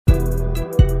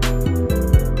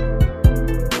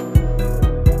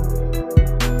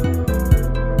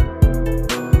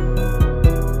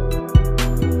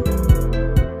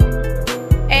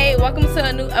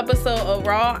episode of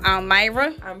Raw. I'm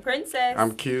Myra. I'm Princess.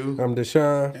 I'm Q. I'm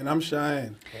Deshaun. And I'm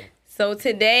Cheyenne. So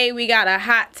today we got a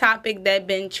hot topic that's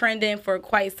been trending for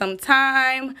quite some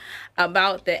time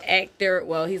about the actor.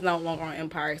 Well, he's no longer on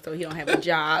Empire, so he don't have a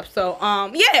job. So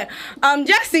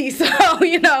Jesse.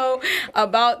 So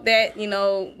about that.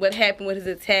 What happened with his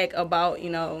attack about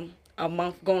a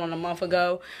month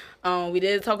ago. We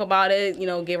did talk about it.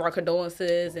 Give our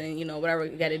condolences and whatever we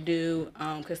got to do.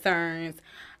 Concerns.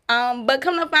 But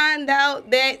come to find out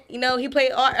that, he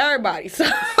played everybody. So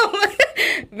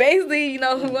basically, we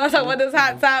want to talk about this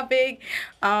hot topic,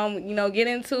 get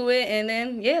into it, and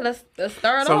then, let's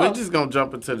start off. So we're just going to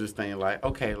jump into this thing.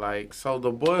 So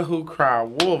the boy who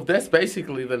cried wolf, that's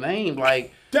basically the name.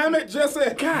 Damn it,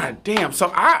 Jesse. God damn. So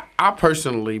I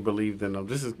personally believed in them.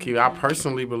 This is cute. I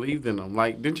personally believed in them.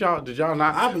 Did y'all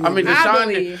not?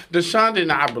 Deshaun did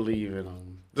not believe in them.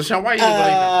 Deshaun, why you didn't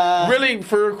believe him? Really,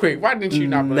 for real quick, why didn't you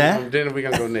not believe him? Then we're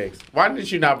going to go next. Why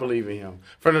didn't you not believe in him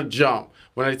from the jump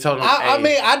when they told him,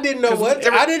 I didn't know what.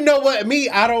 I didn't know what.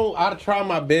 I try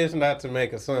my best not to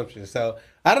make assumptions. So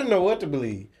I didn't know what to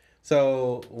believe.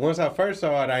 So once I first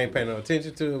saw it, I ain't paying no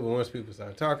attention to it. But once people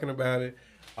started talking about it,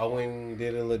 I went and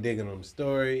did a little digging on the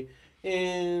story.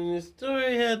 And the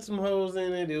story had some holes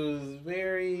in it.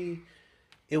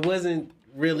 It wasn't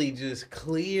really just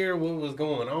clear what was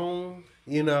going on.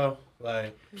 So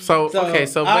I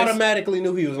automatically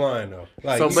knew he was lying though.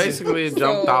 Basically it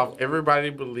jumped off. Everybody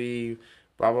believed,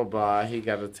 blah blah blah. He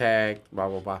got attacked, blah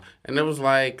blah blah. And it was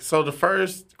so the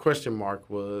first question mark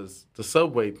was the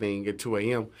subway thing at 2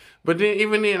 a.m. But then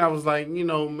even then I was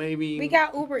maybe we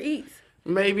got Uber Eats.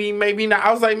 Maybe not.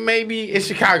 I was like, maybe it's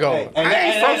Chicago.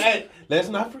 Hey, let's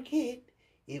not forget,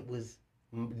 it was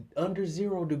under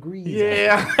 0 degrees.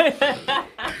 Yeah.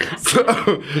 so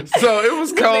it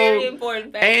was cold. Very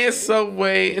important factor. And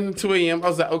subway in 2 a.m. I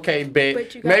was like, okay,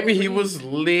 bet. Maybe he was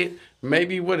lit.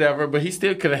 Maybe whatever. But he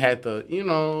still could have had the,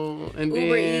 and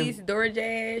Uber then Eats,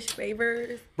 DoorDash,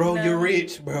 favors. Bro, you're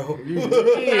rich, bro. You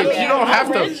don't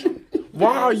have to.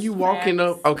 Why are you walking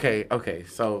up? Okay.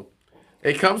 So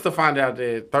it comes to find out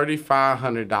that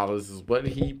 $3,500 is what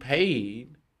he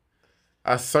paid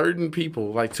a certain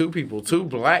people, two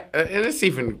black, and it's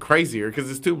even crazier because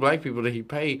it's 2 black people that he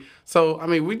paid. So,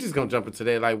 we just going to jump into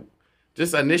that.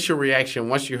 Just initial reaction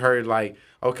once you heard,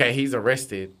 okay, he's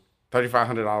arrested,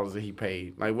 $3,500 that he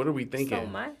paid. What are we thinking? So,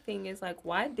 my thing is,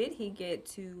 why did he get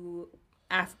to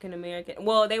African-American?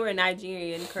 Well, they were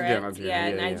Nigerian, correct?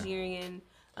 Nigerian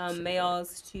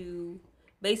males to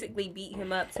basically beat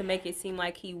him up to make it seem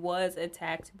like he was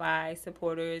attacked by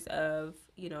supporters of,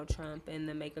 Trump and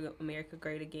the Make America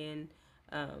Great Again,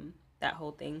 that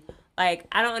whole thing. I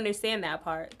don't understand that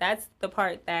part. That's the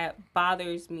part that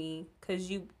bothers me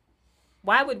because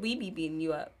why would we be beating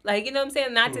you up? You know what I'm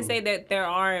saying? Not to say that there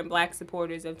aren't black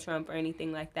supporters of Trump or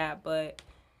anything like that, but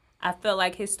I feel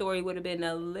like his story would have been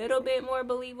a little bit more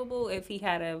believable if he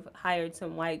had have hired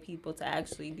some white people to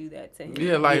actually do that to him.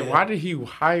 Yeah, why did he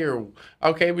hire?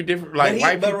 Okay, we different. White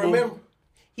people. Remember,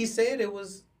 he said it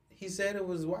was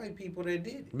white people that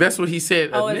did it. That's what he said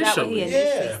initially. Is that what he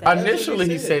initially said? Initially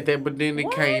he said that, but then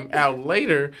it came out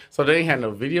later, so they ain't had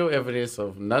no video evidence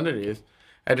of none of this.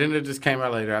 And then it just came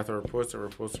out later after reports.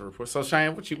 So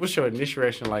Cheyenne, what's your initial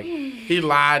reaction? He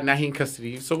lied, now he in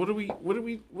custody. So what?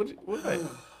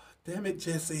 Damn it,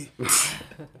 Jesse.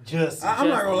 I'm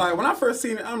not gonna lie. When I first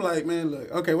seen it, I'm like, man, look.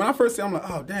 Okay, when I first seen it, I'm like,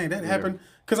 oh, dang, that happened.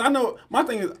 Because I know, my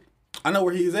thing is, I know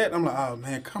where he's at. I'm like, oh,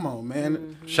 man, come on,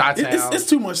 man. Shot-town. It's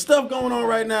too much stuff going on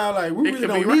right now. We really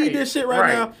don't need this shit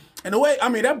right now. And the way,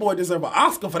 that boy deserves an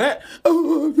Oscar for that. I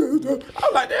was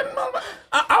like, damn,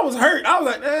 I was hurt. I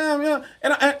was like, damn, yeah.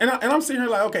 And I'm sitting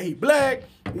here okay, he black,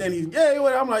 and then he's gay,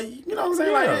 whatever. I'm like, you know what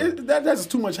I'm saying? That's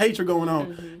just too much hatred going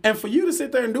on. Mm-hmm. And for you to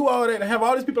sit there and do all that and have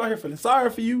all these people out here feeling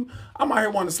sorry for you, I'm out here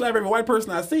wanting to slap every white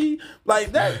person I see.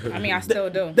 That. I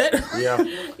still do.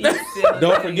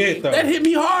 Don't forget, though. That hit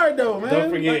me hard, though, man.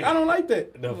 Don't forget. I don't like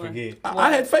that. Don't forget.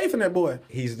 I had faith in that boy.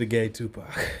 He's the gay Tupac.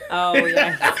 Oh,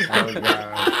 yeah. Oh,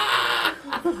 God.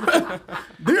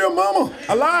 Dear mama,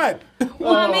 I lied.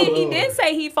 Well, he did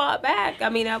say he fought back.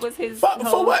 That was his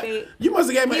for what? thing. You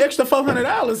must have gave me an extra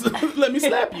 $400. Let me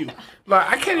slap you.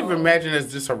 I can't even imagine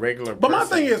it's just a regular But person.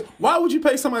 my thing is, why would you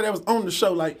pay somebody that was on the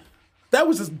show? That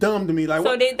was just dumb to me.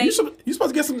 So did they? You supposed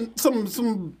to get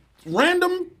some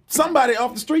random somebody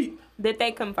off the street Did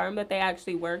they confirm that they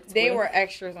actually worked? They were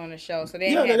extras on the show, so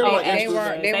they Yeah, they they were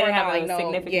weren't have like a no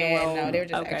significant role. no, they were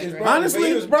just Okay. extras. Honestly,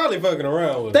 he was probably fucking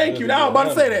around with Thank you. Now I'm about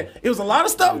to say that it was a lot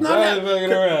of stuff. Now Probably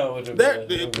fucking around with that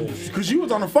because you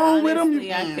was on the phone with him.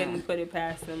 Honestly, I couldn't put it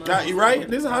past them. You right?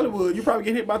 This is Hollywood. You probably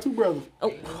get hit by two brothers.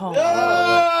 It's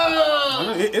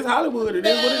Hollywood. It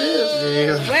is what it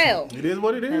is. Well, It is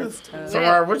what it is. So,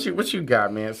 Myra, what you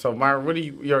got, man? So, Myra, what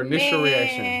your initial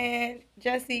reaction? man,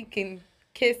 Jesse can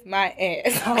kiss my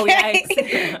ass. Oh, okay?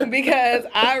 yikes. Because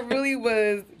I really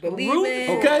was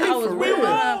believing. Okay, I was for rooting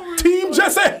real. for him. Team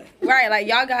Jesse. Right, like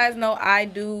y'all guys know, I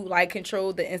do like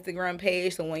control the Instagram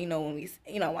page. So when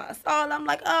when I saw it, I'm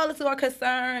like, oh, let's do our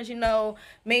concerns.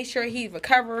 Make sure he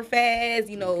recover fast.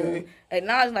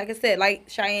 Acknowledge, like I said, like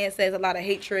Cheyenne says, a lot of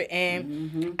hatred,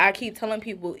 and I keep telling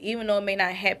people, even though it may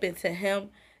not happen to him,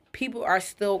 people are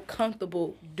still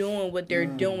comfortable doing what they're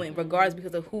doing, regardless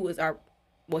because of who is our.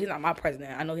 Well, he's not my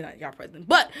president. I know he's not your president.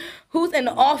 But who's in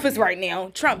the office right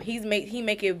now? Trump. He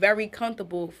make it very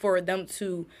comfortable for them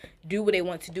to do what they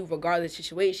want to do regardless of the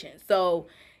situation. So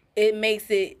it makes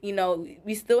it,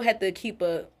 we still have to keep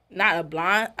not a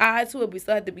blind eye to it. We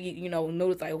still have to be,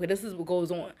 notice like, okay, this is what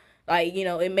goes on. Like,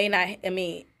 it may not,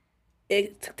 he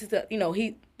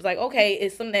was like, okay,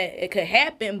 it's something that it could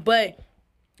happen. But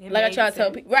like I try to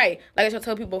tell people, right, like I try to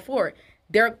tell people before,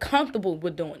 they're comfortable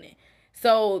with doing it.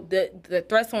 So the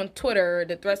threats on Twitter,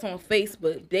 the threats on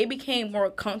Facebook, they became more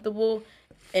comfortable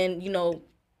and,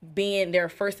 being their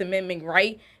First Amendment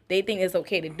right, they think it's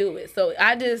okay to do it. So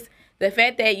the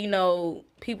fact that,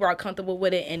 people are comfortable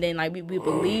with it and then like we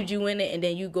believed you in it and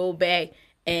then you go back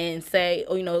and say,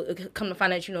 come to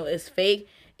find out, it's fake,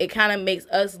 it kind of makes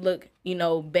us look,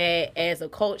 bad as a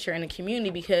culture and a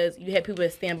community because you have people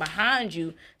that stand behind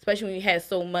you, especially when you have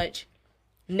so much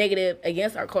negative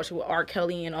against our culture with R.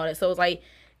 Kelly and all that. So it's like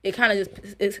it kind of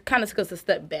took us a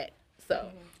step back. So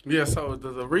yeah. So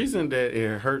the reason that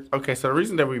it hurt. Okay. So the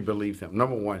reason that we believe him.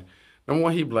 Number one,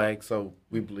 he black, so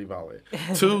we believe all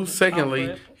that. Two,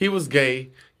 secondly, he was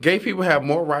gay. Gay people have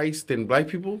more rights than black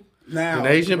people, than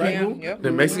Asian people,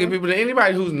 than Mexican people, than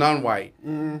anybody who's non-white.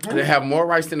 They have more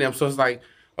rights than them. So it's like,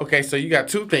 okay, so you got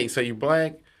two things. So you're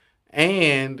black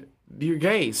and you're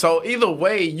gay. So either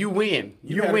way, you win.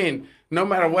 You win. No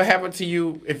matter what happened to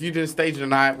you, if you didn't stage it or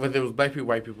not, whether it was black people,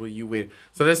 white people, you win.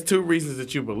 So that's two reasons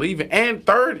that you believe it. And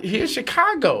third, here's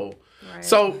Chicago. Right.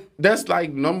 So that's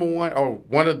like number one or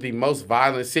one of the most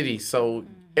violent cities. So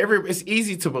it's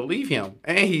easy to believe him.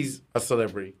 And he's a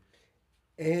celebrity.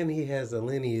 And he has a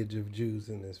lineage of Jews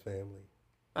in his family.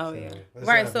 Oh, yeah.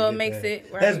 Right, so it makes it...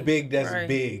 Right. That's big. That's right.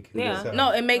 big. Yeah.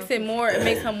 No, it makes it more... It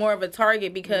makes him more of a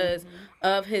target because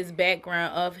of his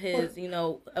background, of his,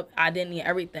 identity and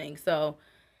everything. So,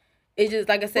 it's just,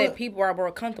 like I said, people are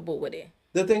more comfortable with it.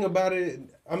 The thing about it,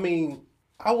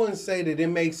 I wouldn't say that it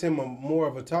makes him more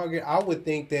of a target. I would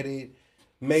think that it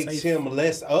makes him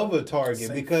less of a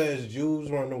target because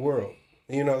Jews run the world.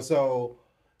 So...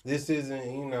 This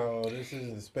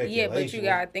isn't speculation. Yeah, but you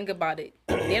gotta think about it.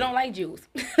 They don't like Jews.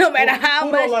 No matter how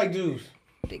much. Who don't like Jews?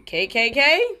 The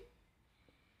KKK?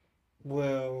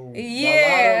 Well,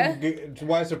 yeah. a lot of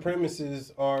white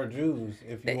supremacists are Jews,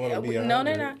 if you want to be honest. No,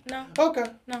 they're not. No. Okay.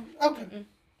 No. Okay.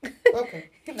 Okay.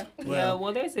 No. Yeah,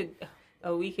 well, there's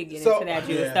we could get into that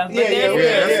Jew stuff.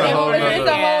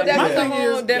 But that's a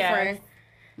whole different.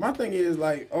 My thing is,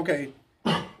 like, okay,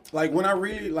 like, when I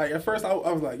really, like, at first I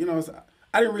was like,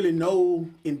 I didn't really know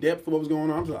in depth what was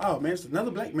going on. I was like, oh, man, it's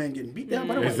another black man getting beat down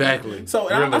by the white man. Exactly. So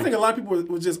I think a lot of people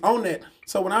was just on that.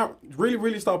 So when I really,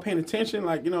 really started paying attention,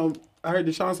 like, I heard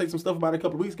Deshaun say some stuff about it a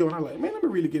couple of weeks ago, and I was like, man, let me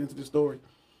really get into this story.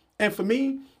 And for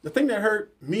me, the thing that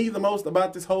hurt me the most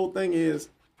about this whole thing is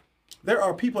there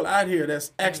are people out here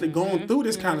that's actually going through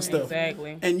this kind of stuff.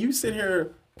 Exactly. And you sit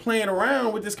here playing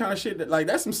around with this kind of shit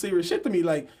that's some serious shit to me.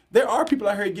 Like, there are people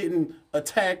out here getting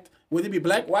attacked, whether it be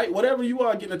black, white, whatever you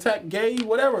are, getting attacked, gay,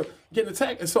 whatever, getting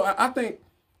attacked. And so I think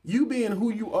you being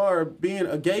who you are, being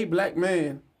a gay black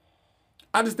man,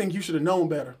 I just think you should have known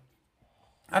better.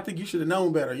 I think you should have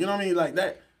known better. You know what I mean? Like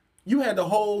that, you had the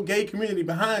whole gay community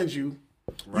behind you.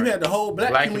 Right. You had the whole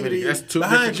black community That's two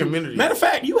behind different you. communities. Matter of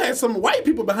fact, you had some white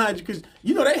people behind you because,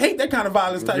 they hate that kind of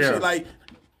violence type shit. Like,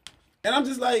 and I'm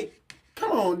just like,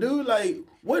 come on, dude. Like,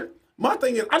 what? My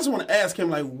thing is, I just want to ask him,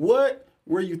 like, what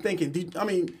were you thinking? Did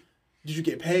you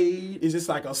get paid? Is this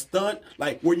like a stunt?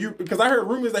 Like, because I heard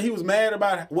rumors that he was mad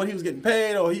about what he was getting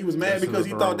paid, or he was mad because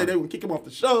he thought that they would kick him off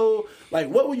the show. Like,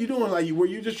 what were you doing? Like, were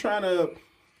you just trying to,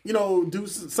 do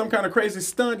some kind of crazy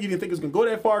stunt? You didn't think it was going to go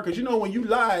that far? Because, when you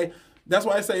lie, That's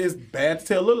why I say it's bad to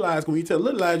tell little lies. When you tell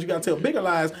little lies, you gotta tell bigger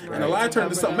lies, and the lie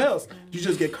turns into something else. You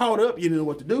just get caught up. You didn't know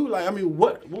what to do. Like, I mean,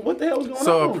 what the hell is going on?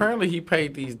 So apparently he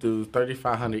paid these dudes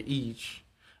 $3,500 each,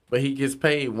 but he gets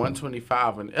paid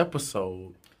 $125 an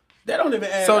episode. That don't even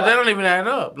add up. So that don't even add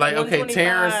up. Like, okay,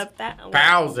 Terrence,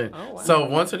 1,000. Oh, wow. So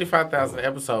 125,000 an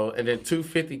episode, and then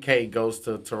 $250K goes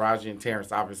to Taraji and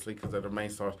Terrence, obviously, because they're the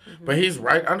main stars. Mm-hmm. But he's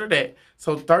right under that.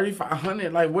 So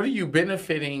 3,500. Like, what are you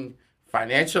benefiting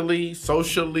financially,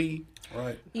 socially?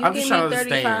 Right. I'm just trying to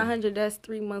understand. $3,500. That's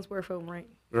 3 months worth of rent.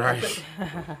 Right.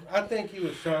 I think he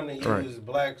was trying to use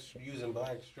using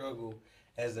black struggle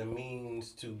as a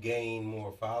means to gain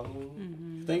more following.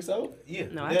 Mm-hmm. You think so? Yeah.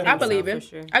 No, I believe it.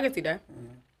 Sure. I can see that.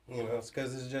 Mm-hmm. You know, it's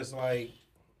because it's just like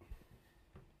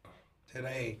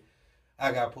today,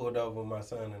 I got pulled over with my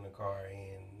son in the car,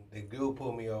 and the dude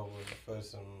pulled me over for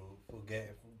some fugazi.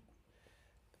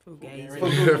 Fake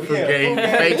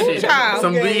shit.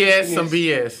 Some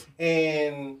BS.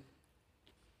 And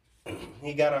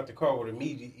he got out the car with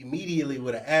immediately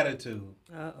with an attitude.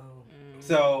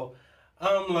 So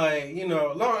I'm like, you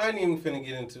know, I didn't even finna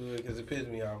get into it because it pissed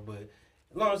me off. But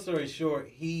long story short,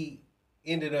 he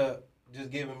ended up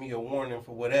just giving me a warning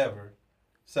for whatever.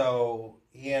 So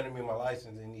he handed me my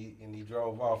license and he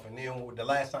drove off. And then the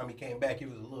last time he came back, he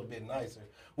was a little bit nicer,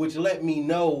 which let me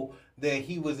know that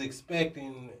he was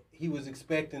expecting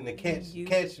to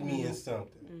catch me in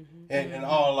something, and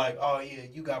all like, oh yeah,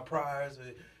 you got priors,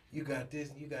 or you got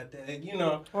this, and you got that, you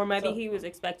know. Or maybe he was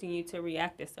expecting you to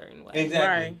react a certain way. Exactly.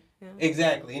 Right. Yeah.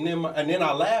 Exactly. And then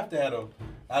I laughed at him,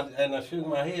 and I shook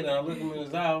my head and I looked him in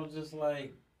his eye. I was just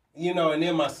like, you know. And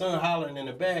then my son hollering in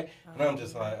the back, and I'm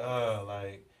just like,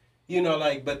 like, you know,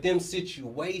 like. But them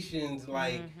situations,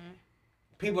 like,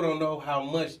 people don't know how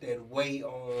much that weigh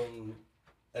on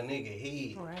a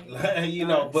nigga head, right. You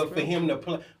know. But for him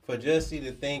to for Jesse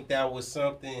to think that was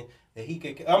something that he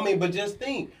could, I mean, but just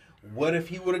think, what if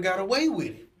he would have got away with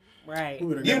it? Right.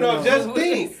 You know, just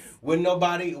think. With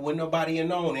nobody had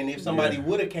known, and if somebody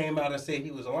would have came out and said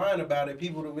he was lying about it,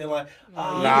 people would have been like,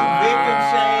 "Oh, victim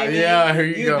shaming. Yeah, here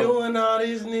you go. Doing all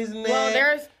this and this and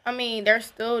that." Well, they're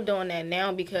still doing that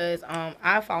now because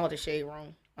I followed the Shade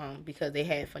Room. Because they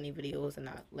had funny videos and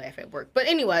I laugh at work. But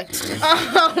anyway,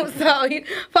 so you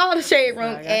follow the Shade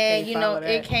Room, and you know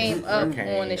it came up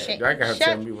on the Shade. I gotta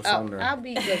tell me what's on there. I'll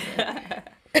be listening.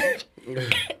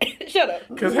 Shut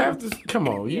up. Cause come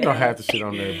on, you don't have to shit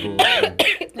on that bullshit.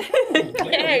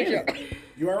 I hate y'all.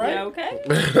 You all right? Yeah, okay.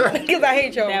 Because I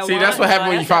hate y'all. See, that's what happened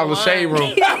when you follow the Shade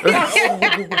Room.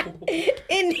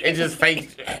 It just fake.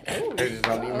 It just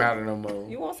don't even matter no more.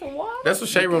 You want some water? That's what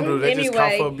Shade Room do. They just call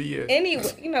for BS. Anyway,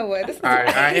 you know what? This is all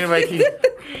right.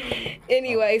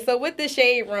 Anyway, so with the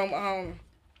Shade Room,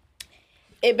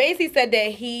 it basically said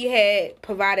that he had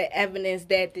provided evidence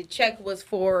that the check was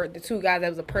for the two guys that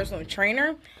was a personal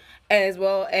trainer, as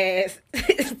well as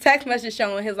text message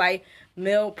showing his like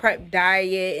meal prep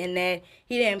diet, and that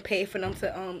he didn't pay for them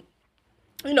to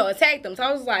attack them. So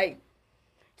I was like,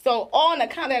 so all in the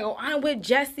comment, I'm with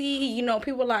Jesse. You know,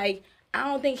 people like, I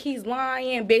don't think he's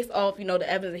lying based off, you know, the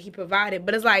evidence that he provided.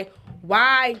 But it's like,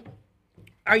 why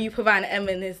are you providing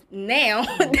evidence now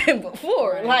than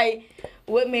before? Right. Like,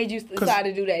 what made you decide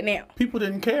to do that now? People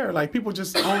didn't care. Like, people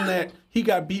just own that he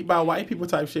got beat by white people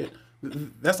type shit.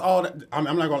 That's all. I'm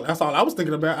not gonna. That's all I was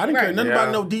thinking about. I didn't care nothing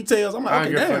about no details. I'm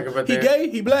like, okay, damn. He gay.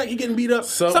 He black. He getting beat up.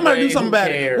 Somebody do something about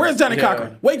it. Where's Johnny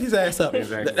Cochran? Wake his ass up.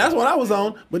 Exactly. That's what I was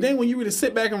on. But then when you really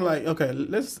sit back and like, okay,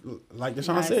 let's, like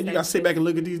Deshaun said, you gotta sit back and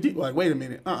look at these people. Like, wait a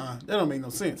minute. That don't make no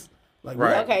sense. Like,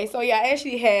 right. Okay, so yeah, I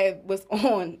actually had was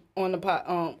on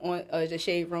the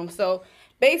Shade Room. So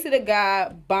basically, the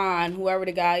guy Bond, whoever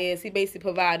the guy is, he basically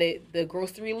provided the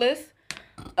grocery list.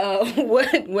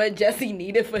 What Jesse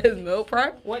needed for his meal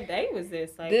prep. What day was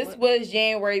this? Like, this was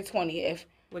January 20th.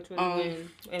 Which was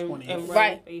in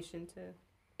right. relation to.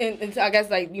 And I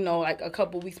guess like, you know, like a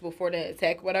couple weeks before the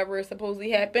attack, whatever supposedly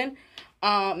happened.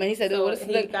 And he said, so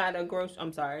he got a grocery.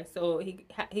 I'm sorry. So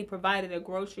he provided a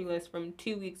grocery list from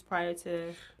 2 weeks prior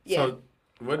to. Yeah. So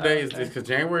what day is this? Because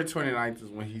January 29th is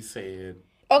when he said.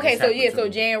 Okay, so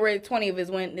January 20th is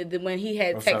when he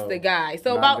had texted the guy.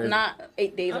 So about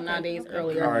 8 days or 9 days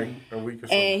earlier. All right, a week or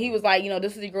so. And he was like, you know,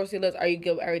 this is the grocery list. Are you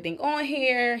good with everything on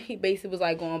here? He basically was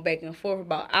like going back and forth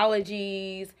about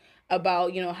allergies,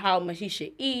 about, you know, how much he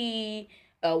should eat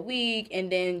a week.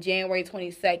 And then January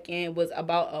 22nd was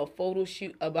about a photo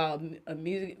shoot, about a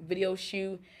music video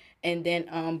shoot. And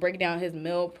then break down his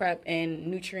meal prep and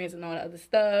nutrients and all that other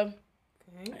stuff.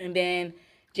 Okay. And then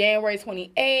January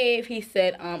 28th, he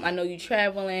said, I know you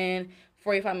traveling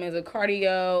 45 minutes of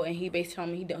cardio, and he basically told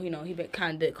me he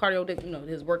kind of did cardio,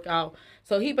 his workout.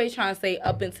 So he basically trying to say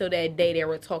up until that day they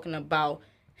were talking about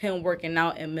him working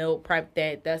out and meal prep.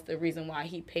 That's the reason why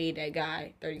he paid that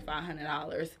guy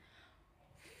 $3,500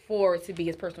 to be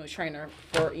his personal trainer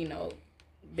for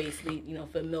basically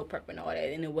for meal prep and all that,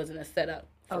 and it wasn't a setup.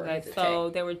 Okay, so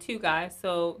there were two guys.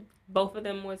 So both of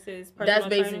them was his personal That's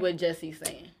basically trainer? what Jesse's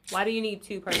saying. Why do you need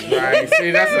two personal Right.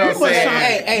 See, that's what I'm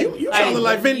saying. Hey, you sound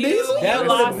like Vin Diesel. You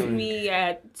lost me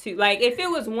at two. Like, if it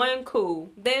was one,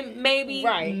 cool. Then maybe,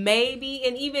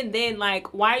 and even then,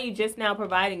 like, why are you just now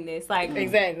providing this? Like,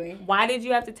 exactly. Why did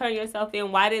you have to turn yourself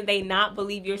in? Why did they not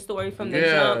believe your story from the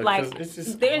jump? Like,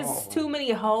 there's too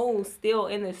many holes still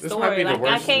in the story. Like,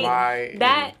 I can't.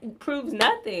 That proves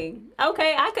nothing.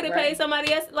 Okay, I could have paid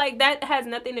somebody else. Like, that has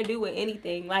nothing to do with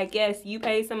anything. Like, yes, you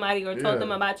paid somebody or told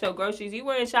them about your groceries. You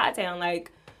were in Chi-Town.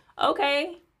 Like,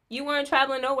 okay, you weren't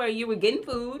traveling nowhere. You were getting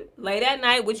food late at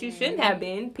night, which you shouldn't have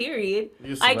been, period.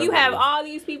 Like, you have all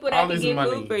these people that can get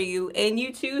food for you, and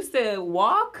you choose to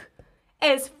walk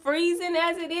as freezing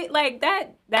as it is. Like,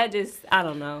 that just, I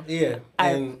don't know. Yeah,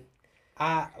 and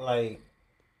I like,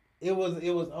 it was,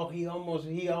 he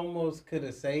almost could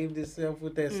have saved himself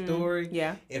with that story.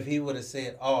 Yeah. If he would have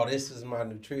said, oh, this is my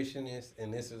nutritionist,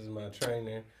 and this is my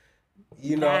trainer.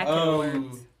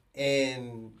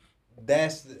 And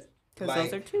that's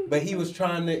like, those are two. But he was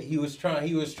trying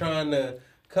to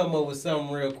come up with something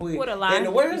real quick. What a lie! And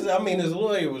his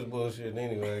lawyer was bullshit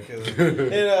anyway, because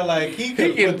like he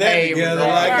could put that together.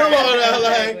 Like, come on now,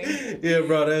 like, yeah,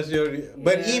 bro, that's your.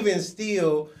 But even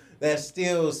still, that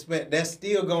still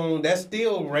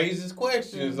raises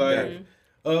questions. Like,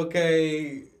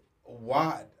 okay,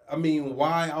 why? I mean,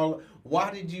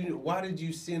 why did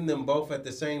you send them both at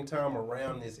the same time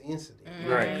around this incident?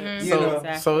 Right.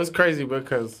 So it's crazy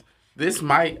because this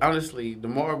might, honestly, the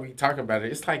more we talk about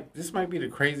it, it's like this might be the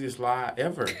craziest lie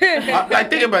ever. Like,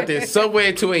 think about this. Subway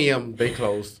at 2 a.m., they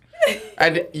closed.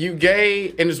 And you gay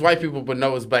and it's white people, but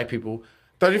no, it's black people.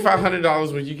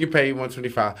 $3,500 when you get paid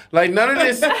 $125. Like, none of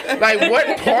this. Like,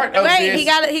 what part of this? Wait,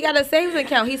 he got a savings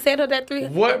account. He settled that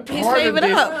What part of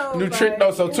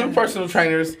this? So 2 personal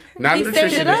trainers, not a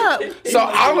nutritionist. So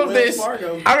all of this,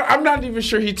 I'm not even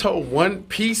sure he told one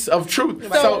piece of truth.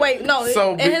 So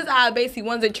in his eye, basically,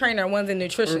 one's a trainer, one's a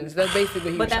nutritionist. That's basically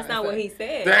what he. But that's not what he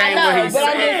said. That ain't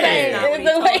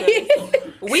what he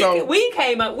said. We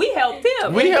came up. We helped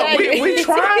him. We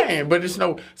trying, but it's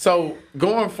no. So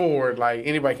going forward, like,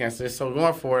 anybody can say. So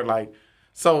going forward, like,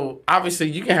 so obviously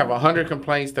you can have 100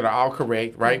 complaints that are all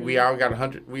correct, right? Mm-hmm. We all got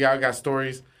 100. We all got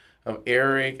stories of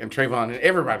Eric and Trayvon and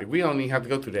everybody. We don't even have to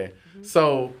go through that. Mm-hmm.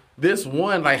 So this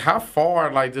one, like, how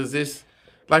far, like, does this,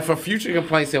 like, for future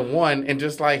complaints in one, and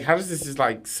just like, how does this just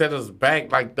like set us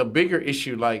back? Like, the bigger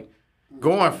issue, like,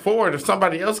 going forward, if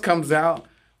somebody else comes out,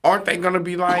 aren't they gonna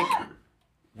be like,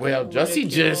 well, Jussie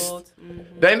just,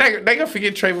 they gonna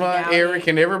forget Trayvon, Eric,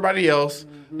 and everybody else.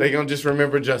 They gonna just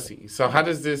remember Jussie. So how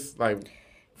does this, like,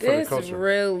 for the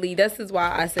culture? This is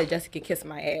why I said Jussie could kiss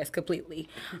my ass completely.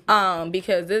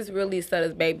 Because this really set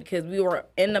us back, because we were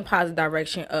in the positive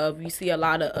direction of, you see a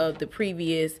lot of the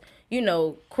previous,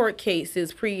 court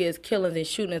cases, previous killings and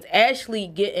shootings actually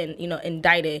getting,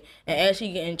 indicted and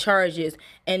actually getting charges.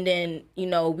 And then,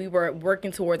 we were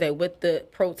working towards that with the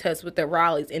protests, with the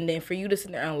rallies. And then for you to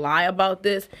sit there and lie about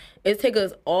this, it takes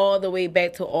us all the way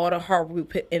back to all the hard work we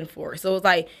put in for. So it's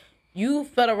like, you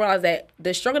fail to realize that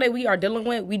the struggle that we are dealing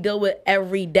with, we deal with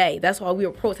every day. That's why we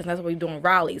were protesting. That's why we're doing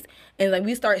rallies. And like,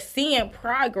 we start seeing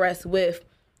progress with,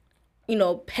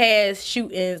 past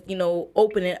shootings,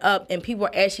 opening up, and people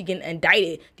are actually getting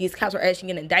indicted. These cops are actually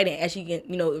getting indicted and actually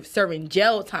getting, serving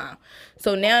jail time.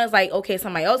 So now it's like, okay,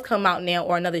 somebody else come out now,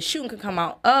 or another shooting could come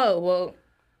out. Oh, well,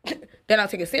 they're not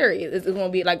taking it serious. It's going to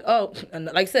be like, oh,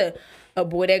 like I said, a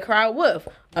boy that cried wolf,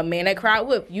 a man that cried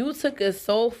wolf. You took us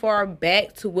so far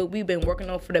back to what we've been working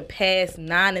on for the past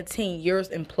 9 to 10 years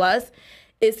and plus.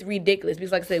 It's ridiculous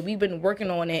because, like I said, we've been working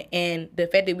on it, and the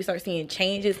fact that we start seeing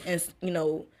changes and,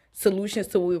 solutions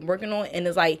to what we've been working on, and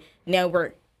it's like now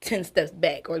we're 10 steps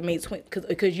back, or maybe 20,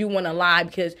 because you want to lie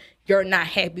because you're not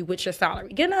happy with your salary.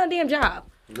 Get another damn job.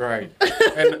 Right.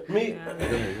 And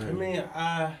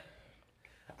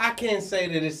I can't say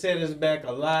that it set us back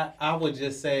a lot. I would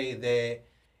just say that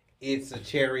it's a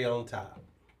cherry on top.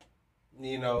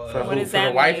 For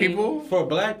the white people? For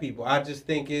black people. I just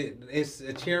think it's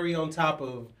a cherry on top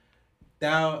of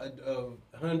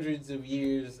hundreds of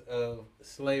years of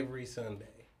slavery Sunday.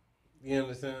 You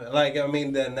understand? Like, I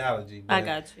mean, the analogy. I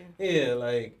got you. Yeah,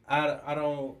 like, I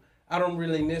don't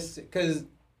really necessarily, because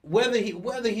whether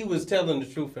he was telling the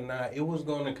truth or not, it was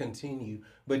going to continue.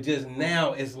 But just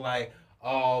now, it's like,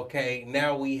 okay,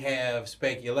 now we have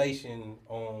speculation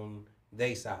on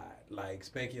their side. Like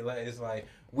speculate, it's like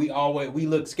we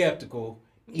look skeptical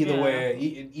either way,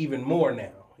 even more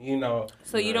now. You know.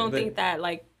 So you don't think that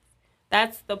like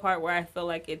that's the part where I feel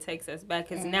like it takes us back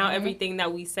because now everything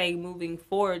that we say moving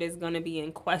forward is going to be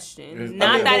in question.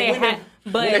 Not that it had,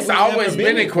 but it's always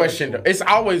been in question. It's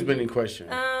always been in question.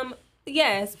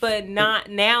 Yes, but not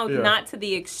now, not to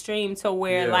the extreme to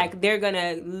where like they're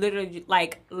gonna literally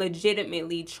like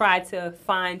legitimately try to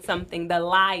find something to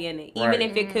lie in it, even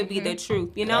if it could be the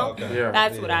truth. You know,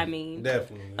 that's what I mean.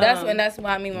 Definitely. That's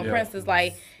what I mean when Prince is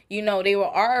like. You know, they were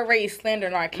already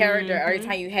slandering our character every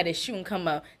time you had a shooting come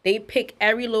up. They pick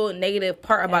every little negative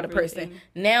part about a person.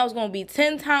 Now it's going to be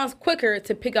 10 times quicker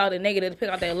to pick out the negative, to pick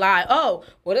out that lie. Oh,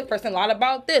 well, this person lied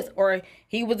about this. Or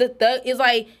he was a thug. It's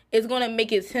like, it's going to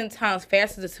make it 10 times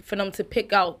faster for them to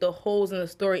pick out the holes in the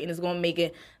story. And it's going to make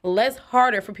it less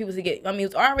harder for people to get, I mean,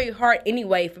 it's already hard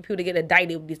anyway for people to get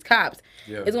indicted with these cops.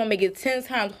 Yeah. It's going to make it 10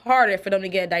 times harder for them to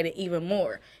get indicted even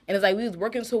more. And it's like we was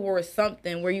working towards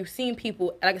something where you've seen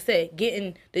people, like I said,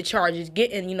 getting the charges,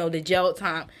 getting, you know, the jail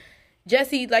time.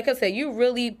 Jesse, like I said, you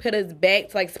really put us back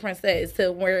to, like Prince said,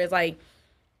 to where it's like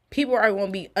people are going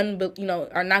to be,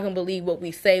 are not going to believe what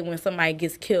we say when somebody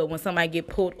gets killed, when somebody get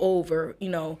pulled over, you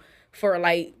know, for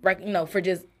like, you know, for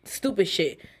just stupid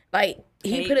shit. Like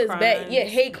he put us back,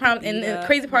 hate crimes. And the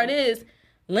crazy part is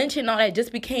lynching and all that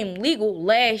just became illegal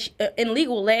last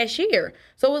year.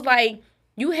 So it was like,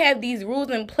 you have these rules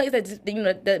in place that just, you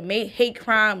know, that made hate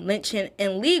crime, lynching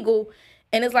illegal,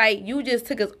 and it's like you just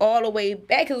took us all the way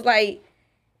back. It's like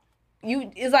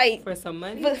for some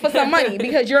money, for some money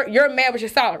because you're mad with your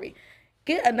salary.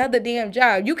 Get another damn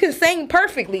job. You can sing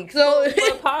perfectly. So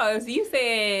pause. You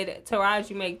said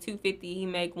Taraji make $250, he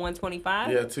make $125.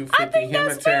 Yeah, $250. I think him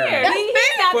that's and fair.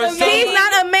 Taryn. He's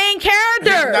not a main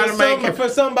character. For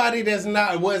somebody that's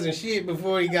wasn't shit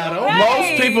before he got on.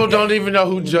 Most people don't even know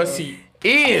who Jussie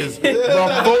is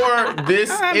before this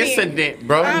incident,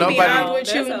 bro. Nobody.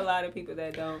 There's a lot of people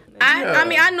that don't. I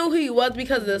mean, I knew who he was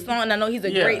because of the song, and I know he's a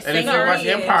great singer. And if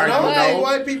you watch Empire,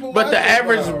 white people but the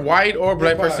average white or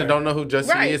black person don't know who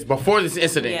Jussie is before this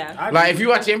incident. Yeah. Like if you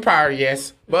watch Empire,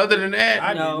 yes, but other than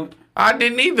that, I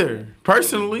didn't either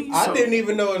personally. I didn't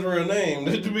even know his real name,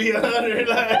 to be honest.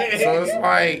 So it's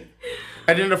like,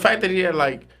 and then the fact that he had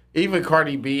like even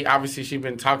Cardi B, obviously she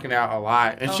been talking out a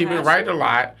lot, and she been writing a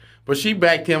lot. But she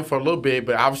backed him for a little bit,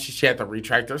 but obviously she had to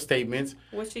retract her statements.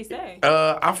 What'd she say?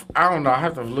 I don't know. I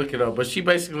have to look it up. But she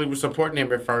basically was supporting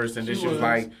him at first, and then she was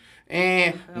like,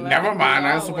 never mind.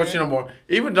 I don't support you no more.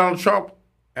 Even Donald Trump,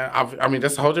 I mean,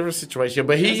 that's a whole different situation.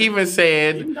 But he even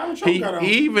said,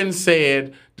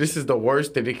 this is the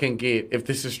worst that it can get if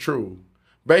this is true.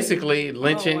 Basically,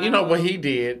 lynching, you know, what he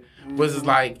did was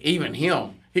like, even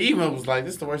him. He even was like,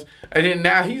 this is the worst. And then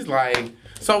now he's like...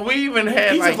 So we even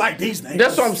had like these niggas.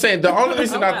 That's what I'm saying. The only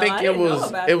reason I think it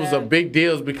was a big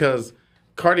deal is because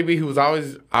Cardi B, who was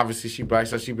always obviously she black,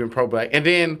 so she been pro-black, and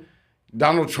then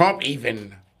Donald Trump,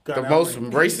 even the most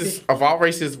racist of all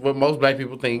races, what most black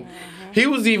people think, he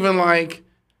was even like,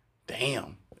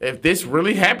 damn, if this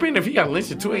really happened, if he got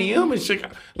lynched at 2 a.m. in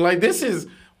Chicago, like this is.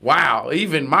 Wow,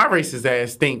 even my racist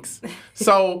ass stinks.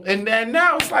 So, and then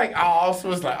now it's like,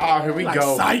 so it's like, here we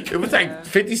go. Psych. It was like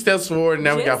 50 steps forward, and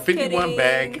now we got 51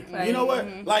 back. You know what?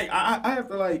 Like, I have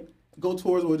to, like, go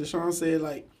towards what Deshaun said.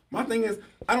 Like, my thing is,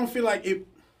 I don't feel like it,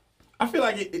 I feel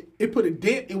like it put a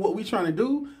dent in what we trying to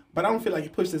do, but I don't feel like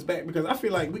it pushed us back because I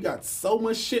feel like we got so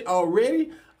much shit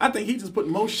already. I think he just put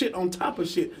more shit on top of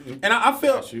shit. And I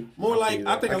felt more like,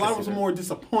 I think a lot of us are more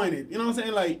disappointed. You know what I'm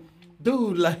saying? Like,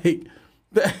 dude, like...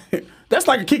 That's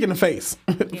like a kick in the face,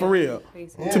 for real.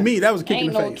 Yeah. To me, that was a kick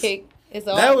in the face. Kick. It's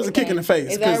all that was a kick in the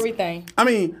face. It's everything. I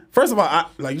mean, first of all, I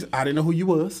didn't know who you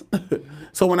was.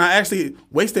 So when I actually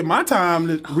wasted my time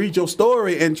to read your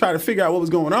story and try to figure out what was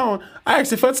going on, I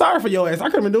actually felt sorry for your ass. I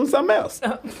could have been doing something else.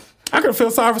 I could have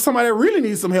felt sorry for somebody that really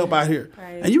needs some help out here.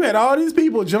 Right. And you had all these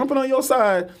people jumping on your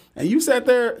side, and you sat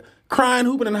there crying,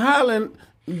 hooping, and hollering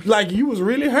like you was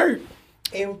really hurt.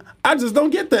 I just don't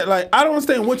get that. Like, I don't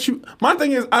understand what you... My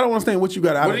thing is, I don't understand what you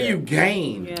got out of it. What do you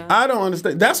gain? Yeah. I don't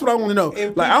understand. That's what I want to know.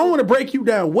 Like, I don't want to break you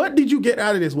down. What did you get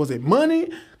out of this? Was it money?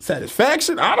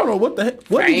 Satisfaction? I don't know. What the heck?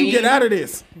 What did you get out of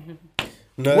this?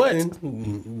 Nothing.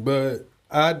 What? But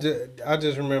I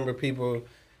just remember people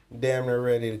damn near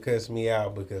ready to cuss me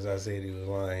out because I said he was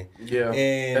lying. Yeah.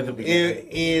 And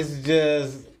it's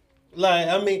just... Like,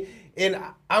 I mean... And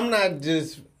I'm not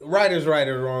just... Right is right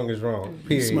or wrong is wrong.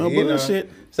 Period. Smell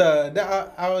bullshit. So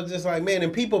I was just like, man,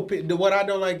 and people, what I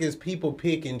don't like is people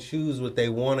pick and choose what they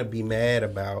want to be mad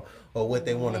about or what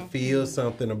they want to feel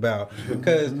something about.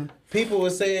 Because people were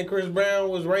saying Chris Brown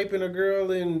was raping a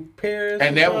girl in Paris.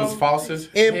 And that was false as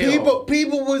and hell.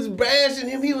 people was bashing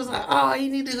him. He was like, oh, he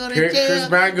need to go to jail. Chris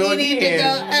Brown go he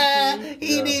again. need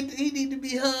to go, he need to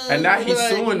be hung. And now he's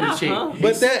suing the chick.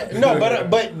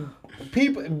 But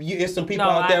people, it's some people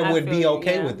out there would be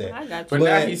okay with that. I got you. But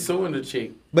now he's suing the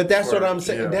chick. But that's what I'm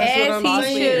saying. That's what I'm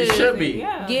saying. It should be.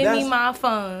 Yeah. Give me my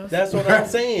funds. That's what I'm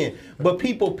saying. But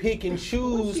people pick and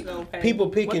choose. People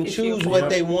pick and choose what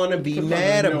they want to be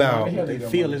mad about. They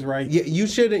feel is right. You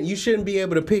shouldn't be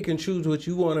able to pick and choose what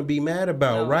you want to be mad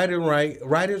about. No. Right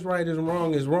is right is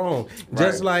wrong is wrong.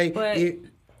 Just like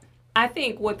I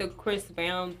think what the Chris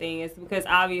Brown thing is because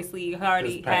obviously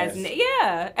Hardy has,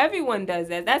 everyone does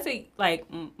that. That's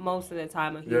most of the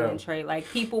time a human trait. Like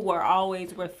people will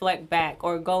always reflect back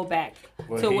or go back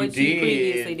to what you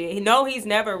previously did. No, he's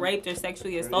never raped or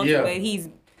sexually assaulted, but he's,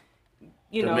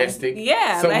 domestic.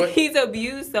 So he's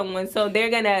abused someone, so they're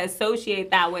gonna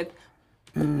associate that with.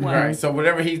 Right. So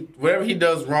whatever he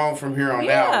does wrong from here on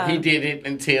out, he did it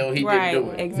until he didn't do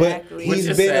it. Exactly. But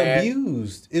he's been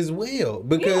abused as well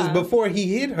because before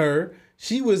he hit her,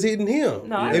 she was hitting him.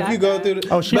 No, if you go through the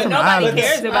but nobody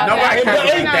cares about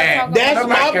that. That's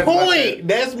my point.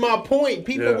 That's my point.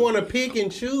 People want to pick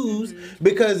and choose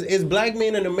because as black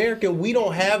men in America, we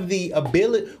don't have the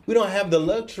ability, we don't have the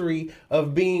luxury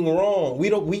of being wrong.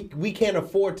 We can't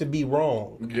afford to be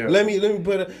wrong. Yeah. Let me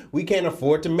put it. We can't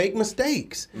afford to make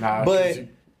mistakes. But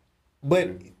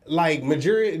like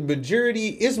majority,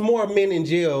 it's more men in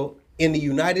jail in the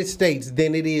United States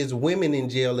than it is women in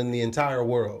jail in the entire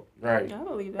world. Right. I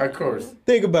believe that. Of course.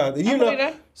 Think about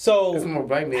it. So it's more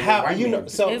black men than white men.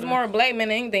 So it's more black men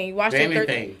than anything. You watch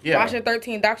watch the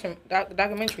 13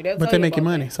 documentary. But they're making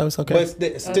money, so it's okay. But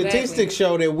statistics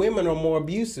show that women are more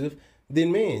abusive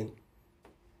than men.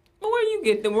 Where you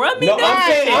get them? Run me down.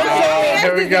 I'm saying.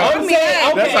 Here we go.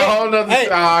 That's a whole nother.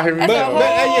 Here we go.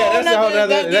 That's a whole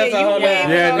nother.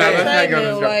 Yeah, let's make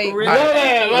up.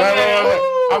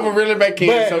 I'm gonna really make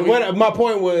it. But my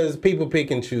point was, people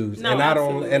pick and choose, and I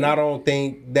don't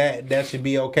think that should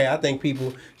be okay. I think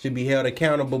people should be held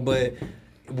accountable, but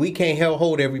we can't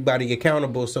hold everybody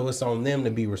accountable, so it's on them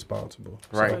to be responsible.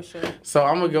 Right. So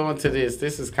I'm gonna go into this.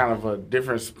 This is kind of a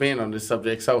different spin on this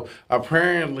subject. So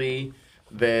apparently,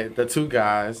 the two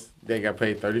guys, they got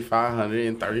paid $3,500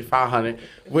 and $3,500,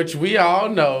 which we all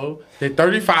know that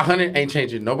 $3,500 ain't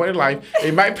changing nobody's life.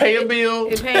 It might pay a bill.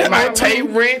 It might pay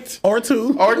rent or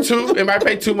two. It might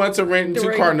pay 2 months of rent and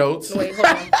 2 car notes. Wait, hold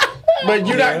on. But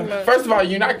you're not. First of all,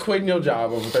 you're not quitting your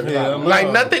job over $3,500.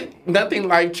 Like nothing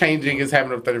life changing is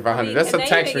happening with $3,500. That's a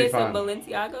tax refund. Can they even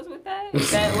get some Balenciagos with that?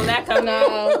 Will that come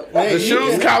out? The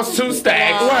shoes cost 2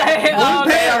 stacks. You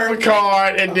pay off a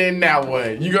card, and then now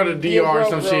what? You go to DR or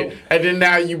some shit, and then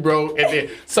now you broke, and then.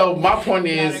 So my point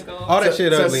is, all that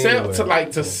shit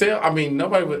to sell. I mean,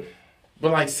 nobody would.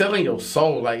 But like selling your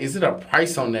soul, like, is it a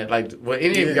price on that? Like, will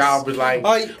any of y'all be like,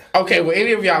 okay, will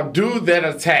any of y'all do that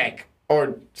attack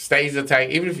or stage attack,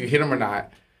 even if you hit them or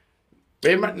not?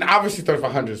 It might, obviously,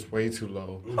 $3,500 is way too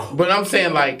low. But I'm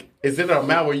saying, like, is it an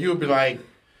amount where you would be like,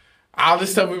 all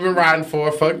this stuff we've been riding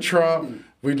for, fuck Trump,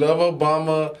 we love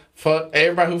Obama, fuck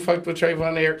everybody who fucked with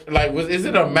Trayvon there. Like, is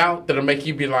it an amount that'll make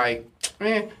you be like,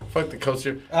 fuck the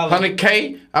culture?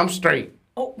 $100K, I'm straight.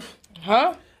 Oh,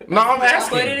 huh? No, I'm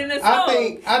asking. Put it in the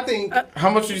soul. I think.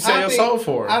 How much would you sell your soul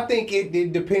for? I think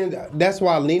it depends. That's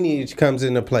why lineage comes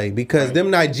into play because them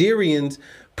Nigerians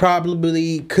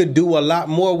probably could do a lot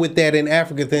more with that in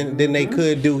Africa than they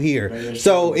could do here.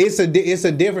 So it's a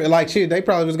different, like, shit, they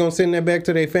probably was gonna send that back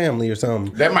to their family or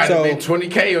something. That might have been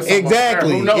 $20K or something.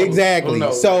 Exactly, Who knows? exactly. Who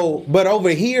knows? So, but over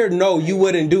here, no, you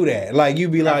wouldn't do that. Like,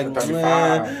 you'd be like,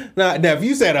 nah, now if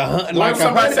you said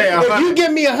if you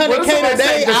give me $100K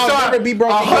today, I'll never be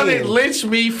broke again.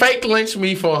 100 fake lynch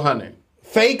me for 100.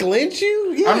 Fake lynch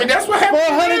you? Yeah. I mean, that's what happened. For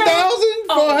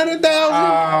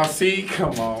 100,000? See,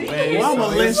 come on, man. Well, I'm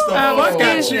gonna lynch the fuck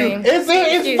out you. It's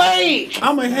fake.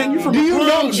 I'm gonna hang you from do a you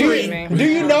palm know? tree. Do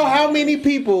you know how many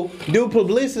people do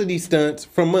publicity stunts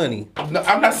for money? No,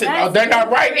 I'm not saying. They're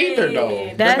not right either,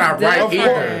 though. They're not right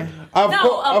either. Of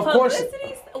course.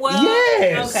 Well,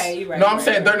 yes. Okay, you're right. No, I'm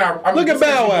saying they're not. Look at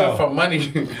Bow Wow. For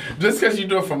money, just because you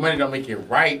do it for money don't make it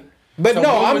right. But so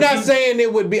no, I'm not saying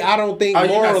it would be. I don't think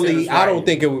morally. Right. I don't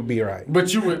think it would be right.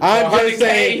 But you would. I'm just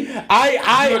saying.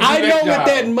 I know with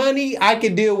that money, I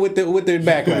could deal with the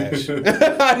backlash.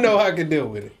 I know I could deal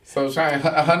with it. So trying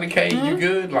 $100K, you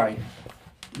good? Like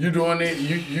you doing it?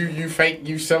 You fake?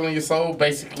 You selling your soul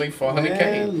basically for $100K?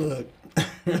 Man, look.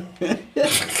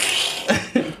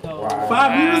 Wow.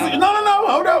 5 years? No.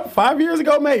 Hold up. 5 years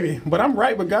ago, maybe. But I'm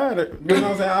right with God. You know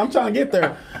what I'm saying? I'm trying to get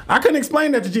there. I couldn't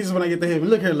explain that to Jesus when I get to heaven.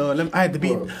 Look here, Lord. I had to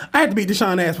beat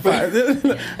Deshaun ass for 5.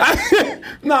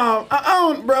 No, I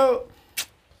don't, bro.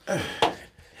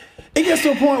 It gets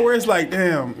to a point where it's like,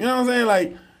 damn, you know what I'm saying?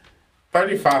 Like,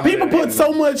 3,500. people put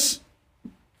so much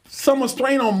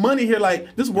strain on money here.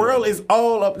 Like, this world is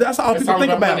all up. That's all people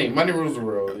think about. Money rules the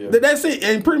world. Yeah. That's it.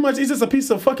 And pretty much it's just a piece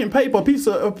of fucking paper, a piece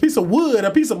of wood,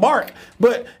 a piece of bark.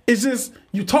 But it's just,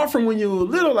 you taught from when you were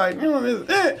little, like, you know,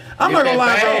 I'm not gonna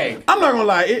lie, bro. I'm not gonna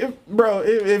lie.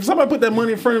 If somebody put that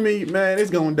money in front of me, man, it's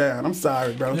going down. I'm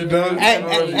sorry, bro. But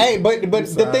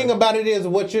the thing about it is,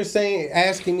 what you're saying,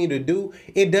 asking me to do,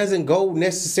 it doesn't go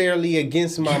necessarily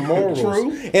against my morals.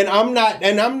 True. And I'm not.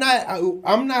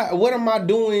 What am I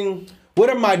doing? What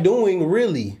am I doing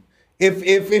really? If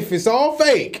it's all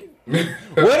fake.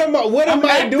 What am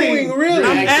I doing really?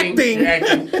 I'm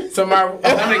acting. So my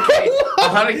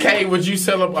 100K, would you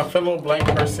sell up a fellow black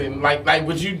person? Like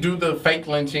would you do the fake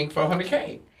lynching for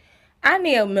 100K? I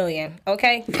need $1 million,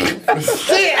 okay?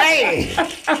 Hey.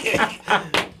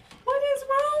 What is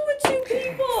wrong with you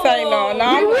people? Say no.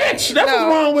 We rich. That's what's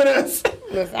wrong with us.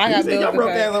 Listen, I got bills to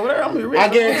broke pay. ass over there. I'm rich. I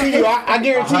guarantee you,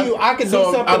 I could do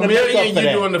something to make up for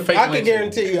that. Doing the fake I lynching. can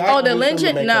guarantee you. The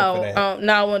lynching? No,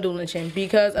 I won't do lynching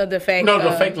because of the fact. No,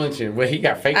 the fake lynching. Where he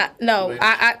got fake. No,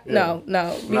 because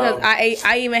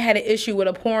I even had an issue with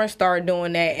a porn star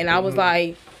doing that, and I was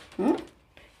like,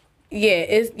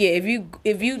 if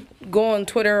you go on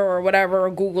Twitter or whatever or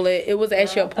Google it, it was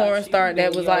actually a porn star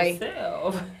that was like,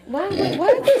 what?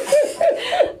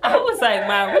 I was like,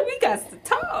 man, we got to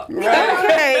talk.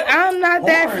 Okay, I'm not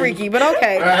that freaky, but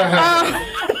okay.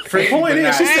 Point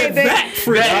is, she said that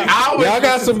freaky. Y'all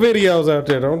got some videos out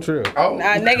there, don't trip. Oh,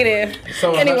 negative.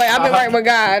 So anyway, I've been right with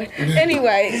God.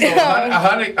 Anyway, so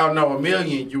 $1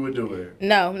 million, you would do it.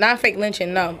 No, not fake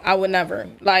lynching. No, I would never.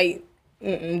 Like,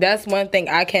 that's one thing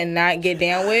I cannot get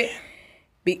down with.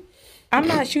 I'm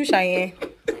not you, Cheyenne.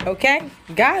 Okay?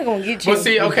 God gonna get you. But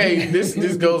see, okay,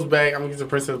 this goes back, I'm gonna get to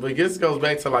Princess, but this goes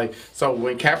back to like, so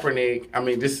when Kaepernick, I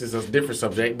mean, this is a different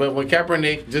subject, but when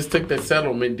Kaepernick just took that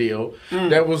settlement deal,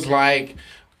 that was like,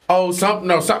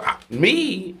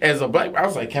 me as a black, I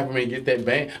was like, Kaepernick, get that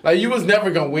ban. Like, you was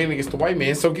never gonna win against the white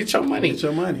man, so get your money. Get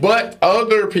your money. But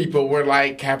other people were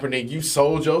like, Kaepernick, you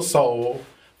sold your soul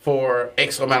for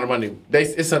X amount of money.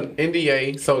 It's an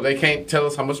NDA, so they can't tell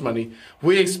us how much money.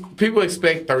 People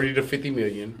expect 30 to 50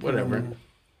 million, whatever.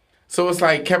 So it's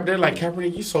like, they're like,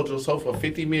 Kaepernick, you sold your soul for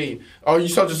 50 million. Oh, you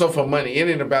sold your soul for money. It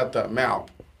ain't about the amount.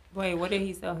 Wait, what did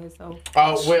he sell his soul?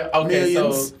 Oh, well, okay,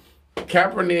 Millions. so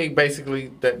Kaepernick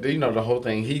basically, the whole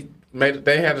thing,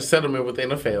 they had a settlement with the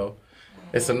NFL.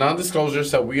 It's a non-disclosure,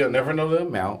 so we'll never know the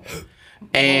amount.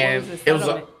 And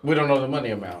we don't know the money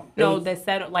amount. What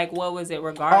was it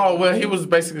regarding? Oh, well, he was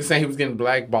basically saying he was getting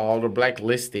blackballed or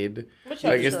blacklisted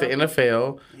against the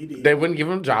NFL. They wouldn't give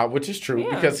him a job, which is true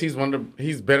because he's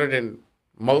better than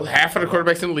half of the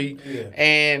quarterbacks in the league. Yeah.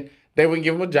 And they wouldn't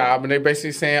give him a job, and they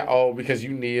basically saying, oh, because you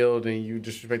kneeled and you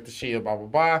disrespect the shield, blah, blah,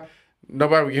 blah.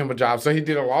 Nobody would give him a job. So he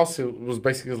did a lawsuit. It was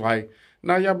basically like,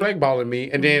 no, y'all blackballing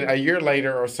me. And then a year and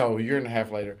a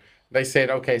half later, they said,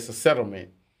 okay, it's a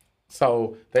settlement.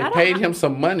 So they paid him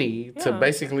some money to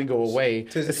basically go away.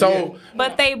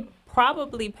 But they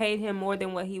probably paid him more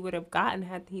than what he would have gotten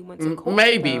had he went to court.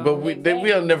 Maybe, but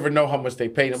we'll never know how much they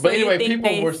paid him. So but anyway,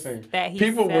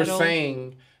 people were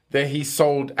saying that he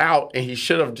sold out and he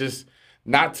should have just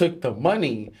not took the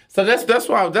money. So that's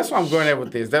why I'm going at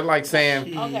with this. They're like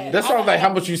saying that's why I was like,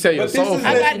 how much you sell your soul for?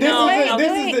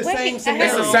 This is the same scenario.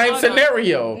 It's the same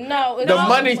scenario. No, the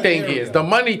money thing is.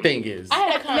 I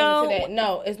had a comment to that.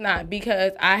 No, it's not,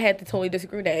 because I had to totally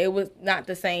disagree with that. It was not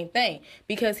the same thing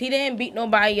because he didn't beat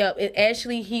nobody up.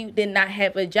 He did not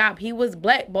have a job. He was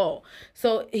blackballed.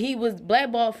 So he was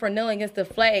blackballed for kneeling against the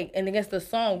flag and against the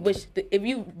song, which if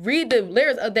you read the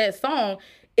lyrics of that song,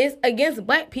 it's against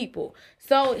black people.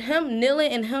 So him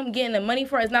kneeling and him getting the money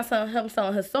for it is not him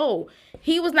selling his soul.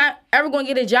 He was not ever going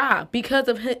to get a job because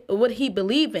of what he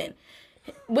believed in.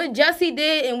 What Jussie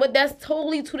did and that's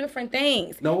totally two different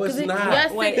things. No, it's not.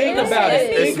 Yes, think about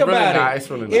it. Think about it. It's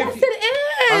really not. Yes, it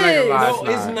is. No,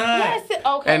 it's not. Yes,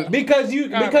 okay. And because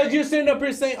you're sitting up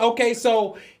here saying, okay,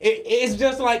 so it's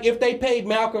just like if they paid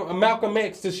Malcolm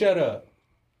X to shut up.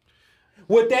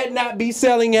 Would that not be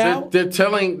selling out? They're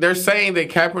saying that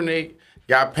Kaepernick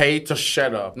got paid to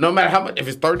shut up. No matter how much, if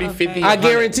it's 30, 50, I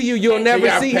guarantee you'll never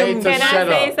see him. Can I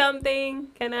say something?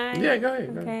 Can I? Yeah, go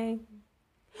ahead. Okay.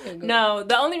 No,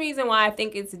 the only reason why I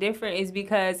think it's different is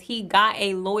because he got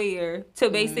a lawyer to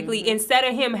basically, instead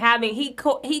of him having, he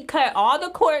cut all the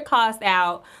court costs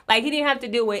out. Like, he didn't have to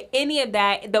deal with any of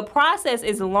that. The process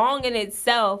is long in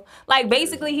itself. Like,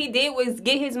 basically, he did was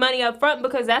get his money up front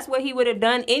because that's what he would have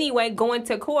done anyway going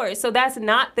to court. So that's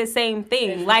not the same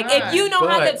thing. Like, if you know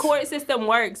how the court system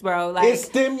works, bro. Like, it's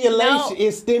stimulation.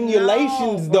 It's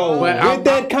stimulations, though. With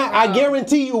that I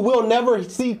guarantee you, we'll never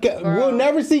see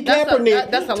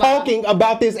Kaepernick talking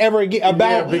about this ever again,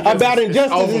 about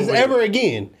injustices ever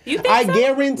again. You think I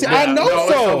guarantee. Yeah, I know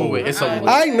so. It's over with.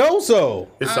 I know so.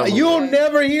 You'll with.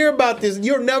 never hear about this.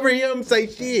 You'll never hear him say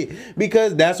shit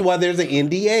because that's why there's an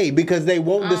NDA, because they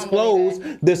won't disclose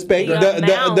the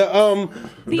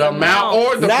amount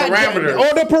or the parameters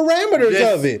or the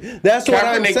parameters of it. That's what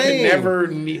I'm saying.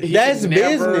 That's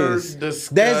business.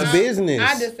 That's business.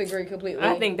 I disagree completely.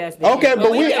 I think that's okay,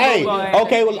 but let's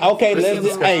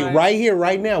right here,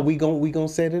 right now, we gonna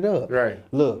set it up. Right.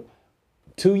 Look,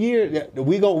 2 years.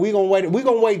 We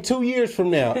gonna wait 2 years from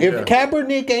now. If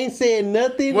Kaepernick ain't said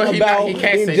nothing about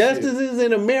injustices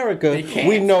in America,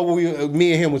 we know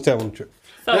me and him was telling the truth.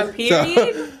 So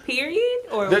period,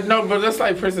 or no, but that's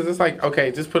like, for instance, it's like,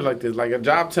 okay, just put it like this: like a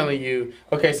job telling you,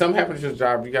 okay, something happened to your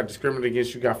job, you got discriminated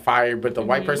against, you got fired, but the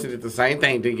white person did the same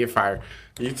thing, didn't get fired.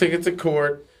 You took it to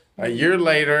court. A year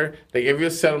later, they gave you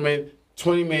a settlement,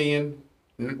 $20 million,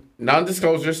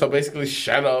 non-disclosure. So basically,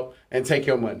 shut up and take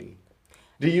your money.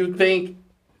 Do you think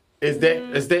is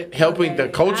that helping the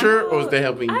culture, or is that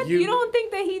helping you? You don't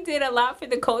think that he did a lot for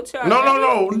the culture?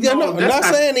 No. I'm not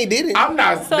saying he didn't. I'm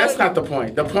not. So, that's not the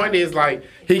point. The point is, like,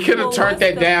 he could have turned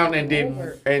that down and did.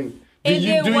 And do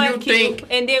you think?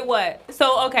 And did what?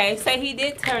 So okay, say he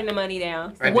did turn the money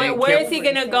down. Where is he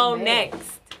gonna go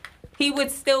next? He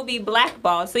would still be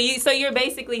blackballed. So you're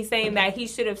basically saying that he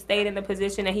should have stayed in the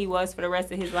position that he was for the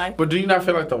rest of his life. But do you not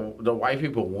feel like the white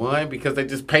people won because they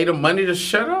just paid him money to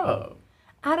shut up?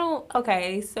 I don't.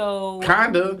 Okay, so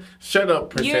kinda shut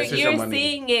up. You're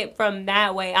seeing it from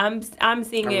that way. I'm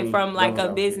seeing it from like a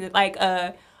business, like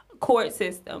a court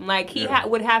system. Like he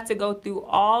would have to go through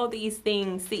all these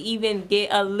things to even get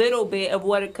a little bit of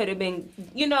what it could have been,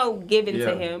 given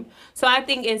to him. So I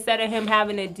think instead of him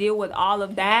having to deal with all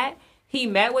of that, he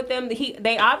met with them.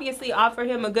 They obviously offered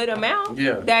him a good amount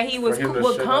that he was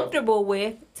comfortable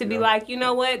with to be like, you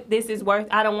know what, this is worth.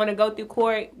 I don't want to go through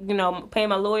court, pay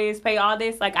my lawyers, pay all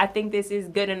this. Like, I think this is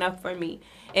good enough for me,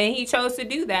 and he chose to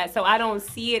do that. So I don't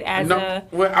see it as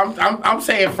Well, I'm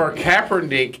saying for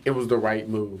Kaepernick, it was the right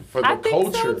move for the culture. I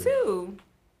think so too.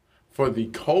 For the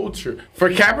culture, for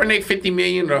Kaepernick, $50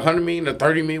 million or $100 million or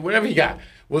 $30 million, whatever he got,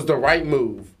 was the right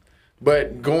move.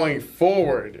 But going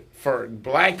forward, for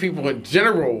black people in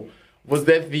general, was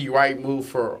that the right move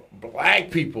for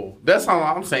black people? That's all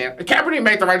I'm saying. Kaepernick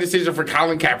made the right decision for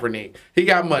Colin Kaepernick. He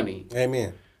got money.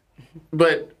 Amen.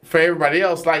 But for everybody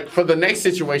else, like for the next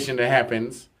situation that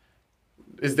happens,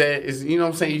 is you know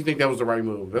what I'm saying? You think that was the right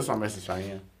move? That's my message,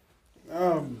 Cheyenne.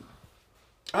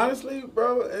 Honestly,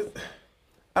 bro,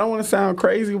 I don't want to sound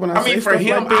crazy when I say for stuff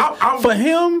him, like this. For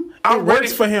him, it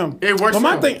works for him. It works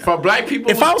for him. For black people,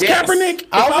 if I was Kaepernick,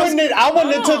 I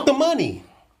wouldn't have took the money.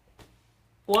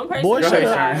 One person. Boy, shut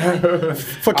up.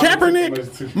 For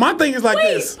Kaepernick, my thing is like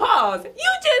this. Pause.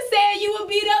 You just said you would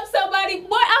beat up somebody.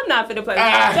 Boy, I'm not for the play. Go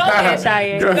ahead,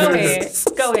 Cheyenne.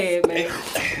 Go ahead, man.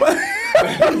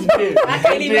 I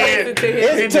can't even answer to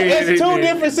him. It's two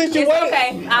different situations.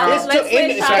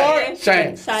 It's okay.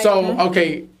 Cheyenne. So,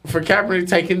 okay. For Kaepernick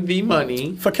taking the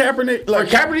money. For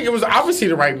Kaepernick, it was obviously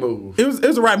the right move. It was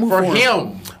the right move for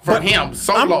him. For him,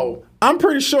 solo. I'm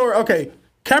pretty sure. Okay,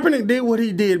 Kaepernick did what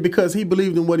he did because he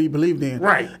believed in what he believed in.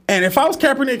 Right. And if I was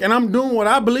Kaepernick and I'm doing what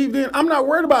I believed in, I'm not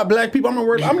worried about black people. I'm not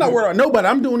worried about nobody.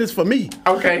 I'm doing this for me.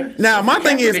 Okay. Now my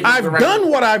thing is, I've done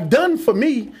what I've done for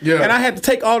me, and I had to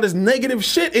take all this negative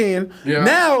shit in. Yeah.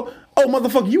 Now. Oh,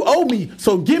 motherfucker, you owe me.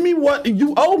 So give me what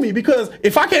you owe me, because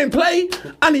if I can't play,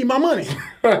 I need my money.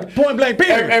 Point blank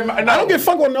period. I don't give a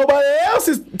fuck what nobody else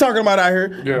is talking about out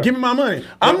here. Yeah. Give me my money.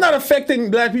 I'm not affecting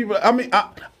black people. I mean,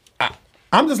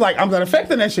 I'm just like, I'm not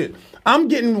affecting that shit. I'm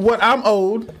getting what I'm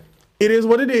owed. It is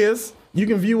what it is. You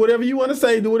can view whatever you want to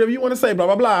say, do whatever you want to say, blah,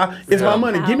 blah, blah. It's my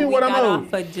money. Give me what I'm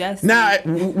owed. Now,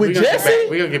 with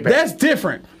Jesse, that's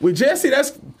different. With Jesse,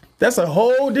 that's a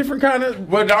whole different kind of.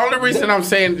 Well, the only reason I'm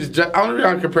saying is only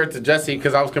reason I'm compared to Jesse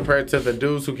because I was compared to the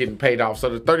dudes who getting paid off. So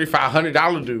the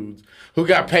 $3,500 dudes who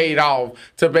got paid off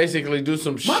to basically do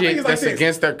some shit that's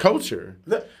against their culture.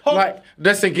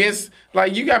 That's against,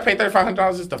 you got paid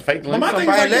 $3,500 just to fake link somebody.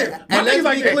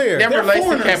 Let's be clear. That relates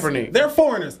to Kaepernick. They're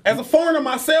foreigners. As a foreigner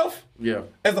myself, you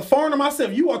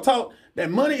are taught that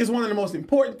money is one of the most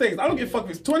important things. I don't give a fuck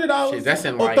if it's $20 that's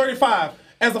in or life. $35.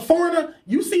 As a foreigner,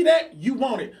 you see that, you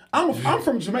want it. I'm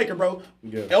from Jamaica, bro.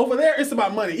 Yeah. Over there, it's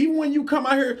about money. Even when you come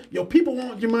out here, your people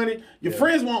want your money, your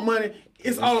friends want money.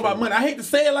 It's all about money. I hate to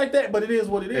say it like that, but it is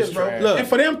what it is, bro. Look, and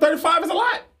for them, 35 is a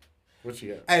lot. What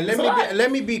you got? Hey,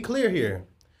 let me be clear here.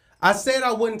 I said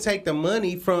I wouldn't take the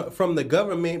money from the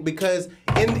government because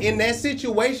in that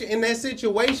situation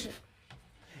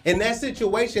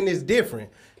is different.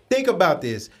 Think about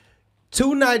this.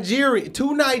 Two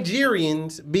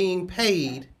Nigerians being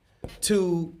paid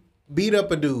to beat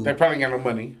up a dude. They probably got no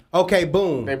money. Okay,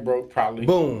 boom. They broke probably.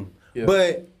 Boom. Yeah.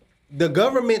 But the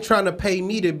government trying to pay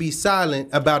me to be silent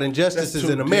about injustices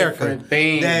in America.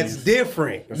 That's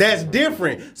different. That's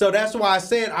different. So that's why I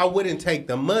said I wouldn't take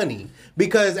the money.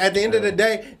 Because at the end of the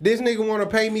day, this nigga want to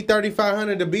pay me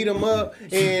 $3,500 to beat him up,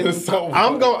 and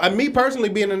I'm going. Me personally,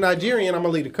 being a Nigerian, I'm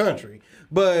gonna leave the country.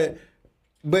 But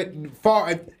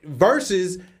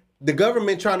versus the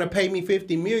government trying to pay me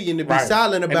 $50 million to be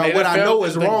silent about what I know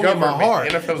is wrong in my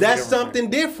heart. That's something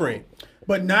different.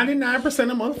 But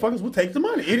 99% of motherfuckers will take the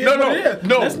money. It is what it is.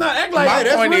 No. Let's not act like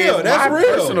that's real. That's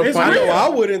real. It's real. I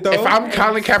wouldn't though. If I'm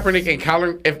Colin Kaepernick and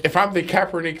if I'm the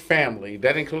Kaepernick family,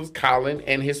 that includes Colin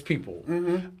and his people,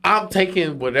 I'm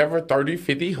taking whatever 30,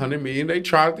 50, 100 million they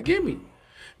tried to give me.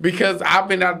 Because I've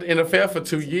been out in the NFL for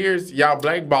 2 years, y'all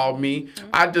blackballed me.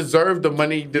 I deserve the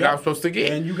money that I'm supposed to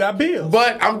get. And you got bills.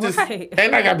 But I'm just,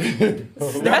 and I got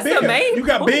bills. That's amazing. You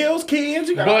got bills, kids.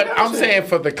 You got but I'm saying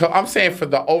for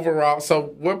the overall.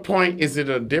 So what point is it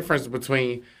a difference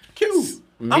between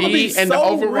me and the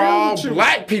overall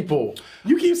black people?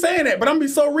 You keep saying that, but I'm gonna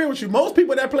be so real with you. Most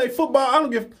people that play football,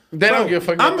 don't give a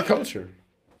fuck about the culture.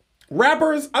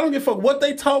 Rappers, I don't give a fuck what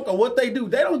they talk or what they do.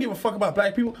 They don't give a fuck about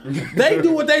black people. They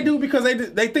do what they do because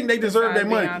they think they deserve their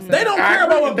money. They don't care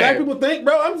about what black people think,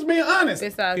 bro. I'm just being honest.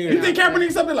 You think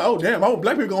Kaepernick something like, oh damn,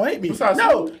 black people gonna hate me?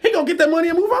 No, he gonna get that money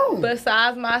and move on.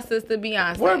 Besides my sister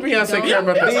Beyonce. What Beyonce care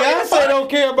about that? Beyonce don't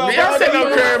care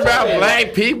about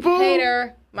black people.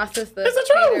 Hater. My sister. It's the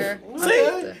truth.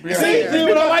 See,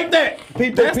 I like that.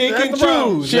 People pick and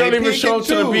choose. She don't even show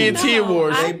to the BET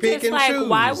Awards. They pick and choose.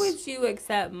 Why would you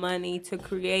accept money to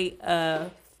create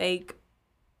a fake,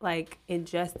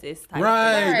 injustice type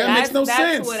right, that makes no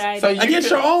sense. What I so against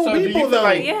your own people, though.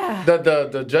 Like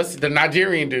the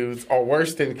Nigerian dudes are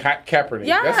worse than Kaepernick.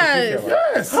 Yes. That's what you feel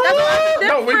like. Yes.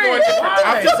 No, we're going to.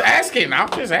 I'm just asking.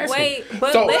 Wait,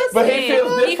 but listen. But he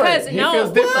feels different.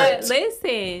 Feels different. But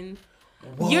listen.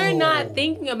 Whoa. You're not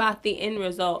thinking about the end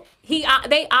result.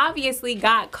 They obviously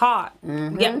got caught.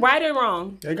 Yeah, right or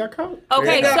wrong? They got caught.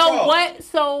 Okay,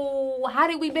 so how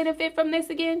did we benefit from this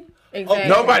again? Exactly.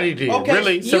 Nobody did. Okay.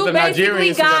 Really? You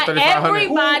basically got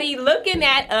everybody looking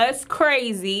at us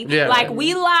crazy, like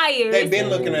we liars. They've been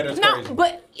looking at us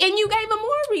crazy. And you gave them more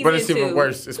reason But it's even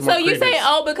worse. It's more you say,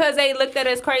 because they looked at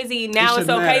us crazy, now it's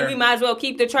okay, we might as well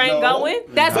keep the train going?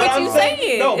 That's what you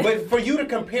saying. No, but for you to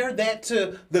compare that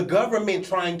to the government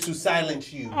trying to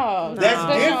silence you,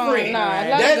 that's different.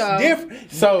 That's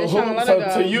different. So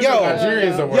you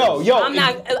Nigerians are worse.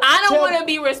 I don't want to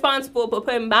be responsible for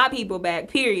putting my people back,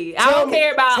 period. I don't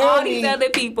care about all these other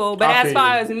people, but as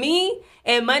far as me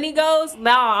and money goes,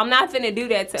 no, I'm not finna do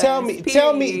that to us. Tell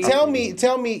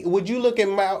me, would you look at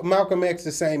Malcolm X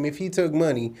the same if he took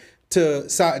money to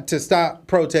stop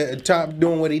protest, stop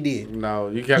doing what he did? No,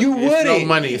 you wouldn't. No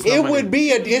money.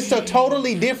 It's a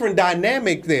totally different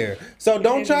dynamic there. So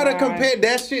don't try to compare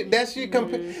that shit.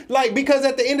 Because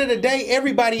at the end of the day,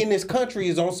 everybody in this country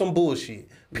is on some bullshit.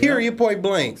 Period. Point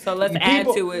blank. So let's add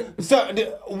to it. So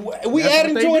we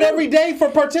adding to it every day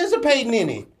for participating in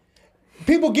it.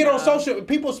 People get on social.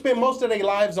 People spend most of their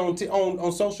lives on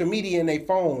social media and their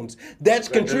phones. That's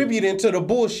contributing to the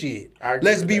bullshit.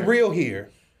 Let's be real here.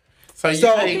 So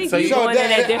you're going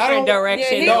in a different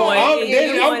direction.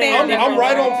 I'm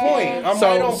right on point.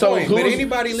 Right on point. But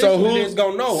anybody listening to this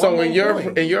gonna know. So in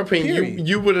your opinion,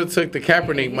 you would have took the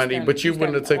Kaepernick money, but you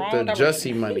wouldn't have took the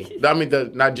Jussie money. I mean the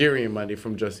Nigerian money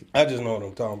from Jussie. I just know what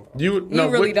I'm talking about. You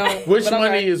really don't. Which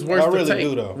money is worse to take? I really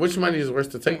do though. Which money is worse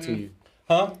to take to you?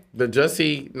 Huh? The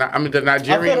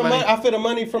Nigerian money. I feel the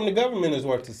money from the government is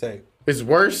worth to take. It's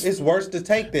worse? It's worse to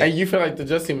take that. And you feel like the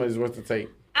Jussie money is worth to take?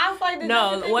 I'm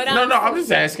just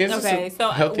asking. Okay,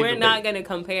 so we're not going to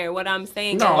compare. What I'm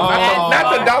saying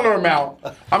not the dollar amount.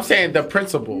 I'm saying the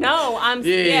principle. No,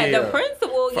 the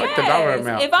principle, Fuck the dollar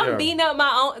amount. If I'm beating up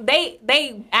my own,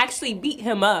 they actually beat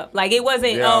him up. Like, it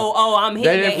wasn't, I'm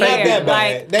hitting the air.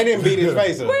 Like, they didn't beat his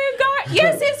face up.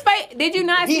 Yes, his face. Did you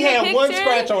not see the picture? He had one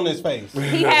scratch on his face.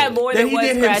 He had more than one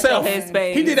scratch on his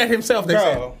face. He did that himself, they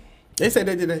said. They said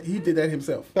they did that. He did that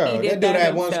himself. No, they do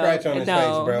that one scratch on his face,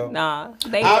 bro. Nah,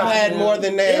 I've had more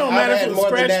than that. It don't matter if it's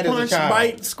scratch, punch,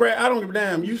 bite, scratch. I don't give a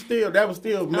damn. That was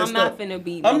still messed up. I'm not finna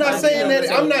beat. I'm not saying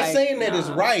that. I'm not saying that it's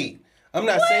right. I'm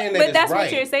not saying that it's right. But that's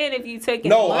what you're saying if you took it.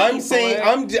 No, I'm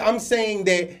saying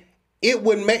that it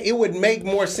would make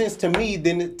more sense to me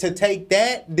than to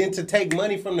take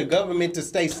money from the government to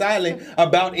stay silent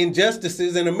about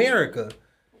injustices in America.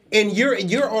 And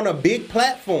you're on a big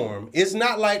platform. It's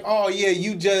not like, oh yeah,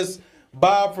 you just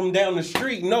Bob from down the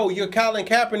street. No, you're Colin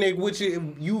Kaepernick, which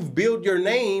you've built your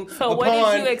name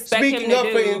upon speaking up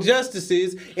for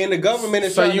injustices, and the government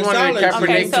is trying to silence you. So you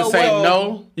wanted Kaepernick to say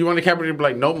no? You wanted Kaepernick to be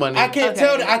like, no money? I can't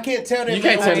tell that. You can't tell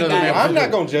that. I'm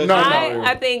not going to judge.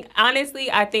 I think, honestly,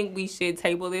 we should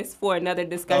table this for another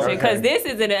discussion, because this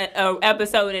is an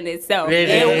episode in itself.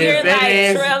 And we're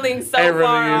like trailing so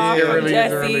far off from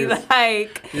Jesse.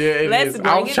 Like, let's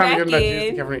bring it back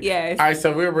in. Yes. All right,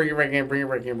 so we'll bring it back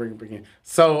in.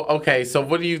 So, okay, so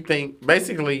what do you think,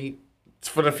 basically,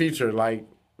 for the future? Like,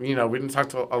 we didn't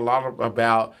talk a lot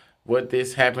about what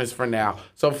this happens for now.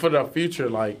 So, for the future,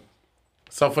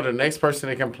 for the next person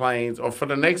that complains, or for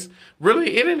the next,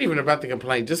 really, it ain't even about the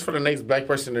complaint, just for the next black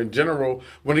person in general,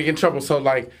 when they get in trouble. So,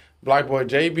 like, Black Boy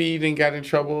JB didn't got in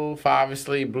trouble,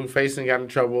 obviously, Blueface didn't got in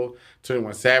trouble,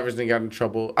 21 Savage didn't got in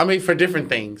trouble. I mean, for different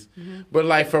things. Mm-hmm. But,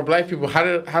 like, for black people, how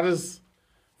does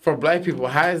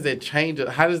that change?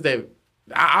 How does that,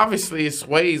 obviously it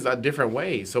sways a different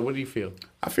way. So what do you feel?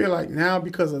 I feel like now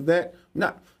because of that,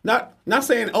 not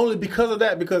saying only because of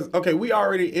that, because, okay, we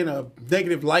already in a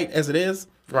negative light as it is.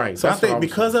 Right. So I think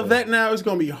because of that now, it's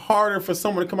going to be harder for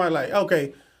someone to come out like,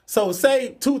 okay, so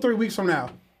say 2-3 weeks from now,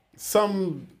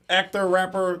 some actor,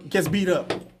 rapper gets beat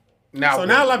up. Now a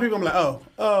lot of people are like,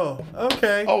 oh,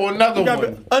 okay. Oh, another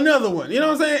one. Another one. You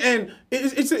know what I'm saying? And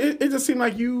it just seemed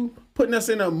like you putting us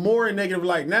in a more negative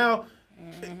light. Now,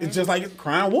 it's just like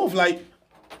crying wolf. Like,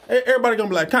 everybody gonna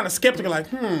be like kind of skeptical,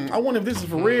 like, I wonder if this is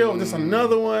for real, if this is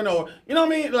another one, or, you know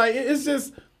what I mean? Like, it's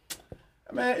just,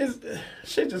 man,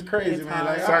 shit just crazy, man.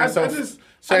 Like, so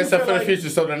for the future,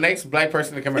 so the next black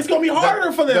person to come out, it's gonna be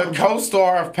harder for them. The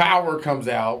co-star of Power comes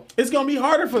out. It's gonna be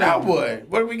harder for them. Now what?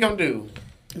 What are we gonna do?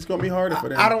 It's gonna be harder for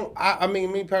them. I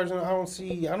mean, me personally, I don't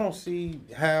see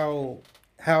how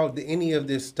any of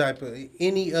this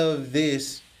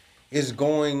is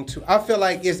going to. I feel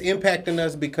like it's impacting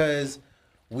us because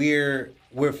we're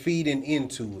feeding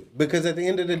into it. Because at the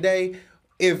end of the day,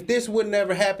 if this would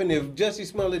never happen, if Jussie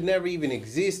Smollett never even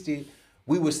existed,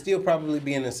 we would still probably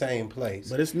be in the same place.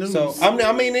 But it's news. So and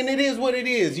it is what it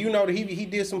is. You know, he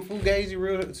did some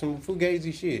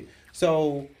fugazi shit.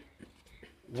 So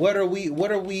what are we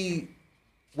really,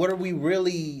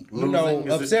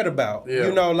 upset about? Yeah.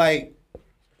 Like,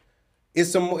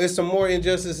 it's some more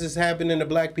injustices happening to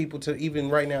black people to even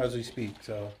right now as we speak.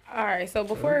 So all right. So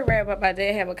before we wrap up, I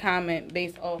did have a comment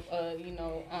based off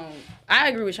I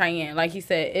agree with Cheyenne. Like he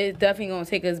said, it's definitely gonna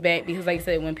take us back because, like I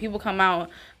said, when people come out,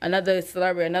 another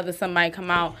celebrity, somebody come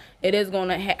out, it is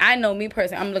gonna. I know me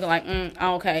personally, I'm looking like,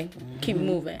 okay, keep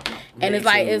moving, and it's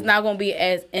like it's not gonna be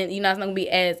as, and it's not gonna be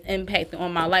as impacting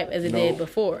on my life as it did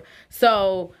before.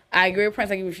 So I agree with Prince,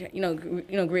 like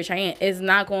agree with Cheyenne. It's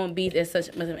not gonna be as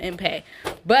such much of an impact,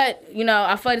 but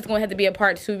I feel like it's gonna have to be a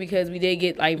part 2 because we did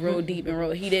get like real deep and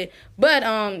real heated. But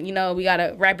we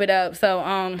gotta wrap it up. So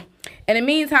in the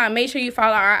meantime, make sure you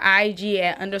follow our IG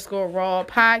at _raw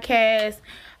podcast.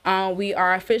 We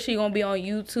are officially gonna be on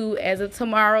YouTube as of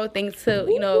tomorrow, thanks to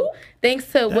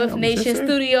Wolf Nation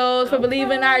Studios for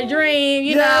believing in our dream.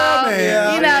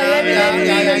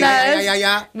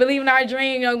 Believe in our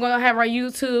dream. We're gonna have our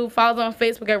YouTube. Follow us on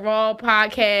Facebook at Raw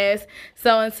Podcast.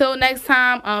 So until next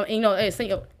time,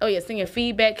 send your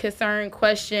feedback, concern,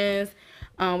 questions.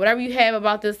 Whatever you have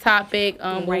about this topic,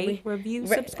 rate, review,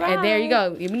 subscribe. And there you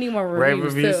go. We need more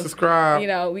reviews. Rate, review, subscribe.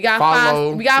 We got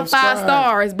follow, we got subscribe. 5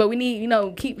 stars, but we need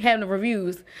keep having the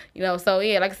reviews. So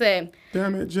yeah, like I said.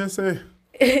 Damn it, Jesse.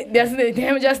 That's it.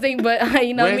 Damn it, Jesse. But we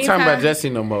ain't talking about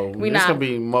Jesse no more. It's gonna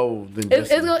be more than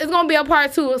Jesse. It's gonna be a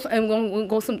part 2, and we'll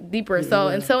go some deeper. So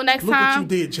until next time.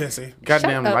 Look what you did, Jesse.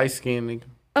 Goddamn light skinned nigga.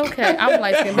 Okay, I'm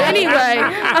light skinned. But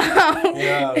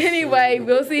anyway,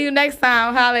 we'll see you next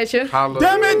time. Holla at you.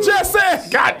 Damn it, Jesse!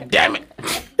 God damn it.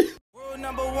 Rule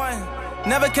number 1,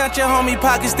 never count your homie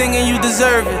pockets thinking you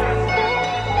deserve it.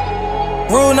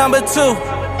 Rule number 2,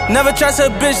 never trust a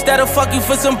bitch that'll fuck you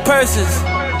for some purses.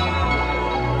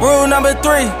 Rule number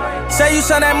 3, say you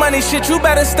send that money shit, you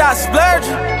better stop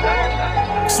splurging.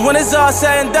 Cause when it's all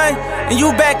said and done, and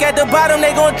you back at the bottom,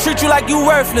 they gon' treat you like you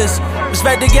worthless.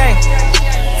 Respect the game.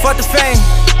 Fuck the fame,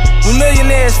 we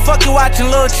millionaires, fuck you watching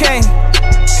Lil Chain.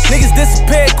 Niggas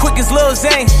disappeared quick as Lil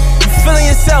Zane. You feeling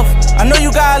yourself? I know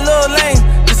you got a little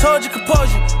lame. Just hold your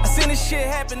composure. I seen this shit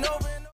happen over.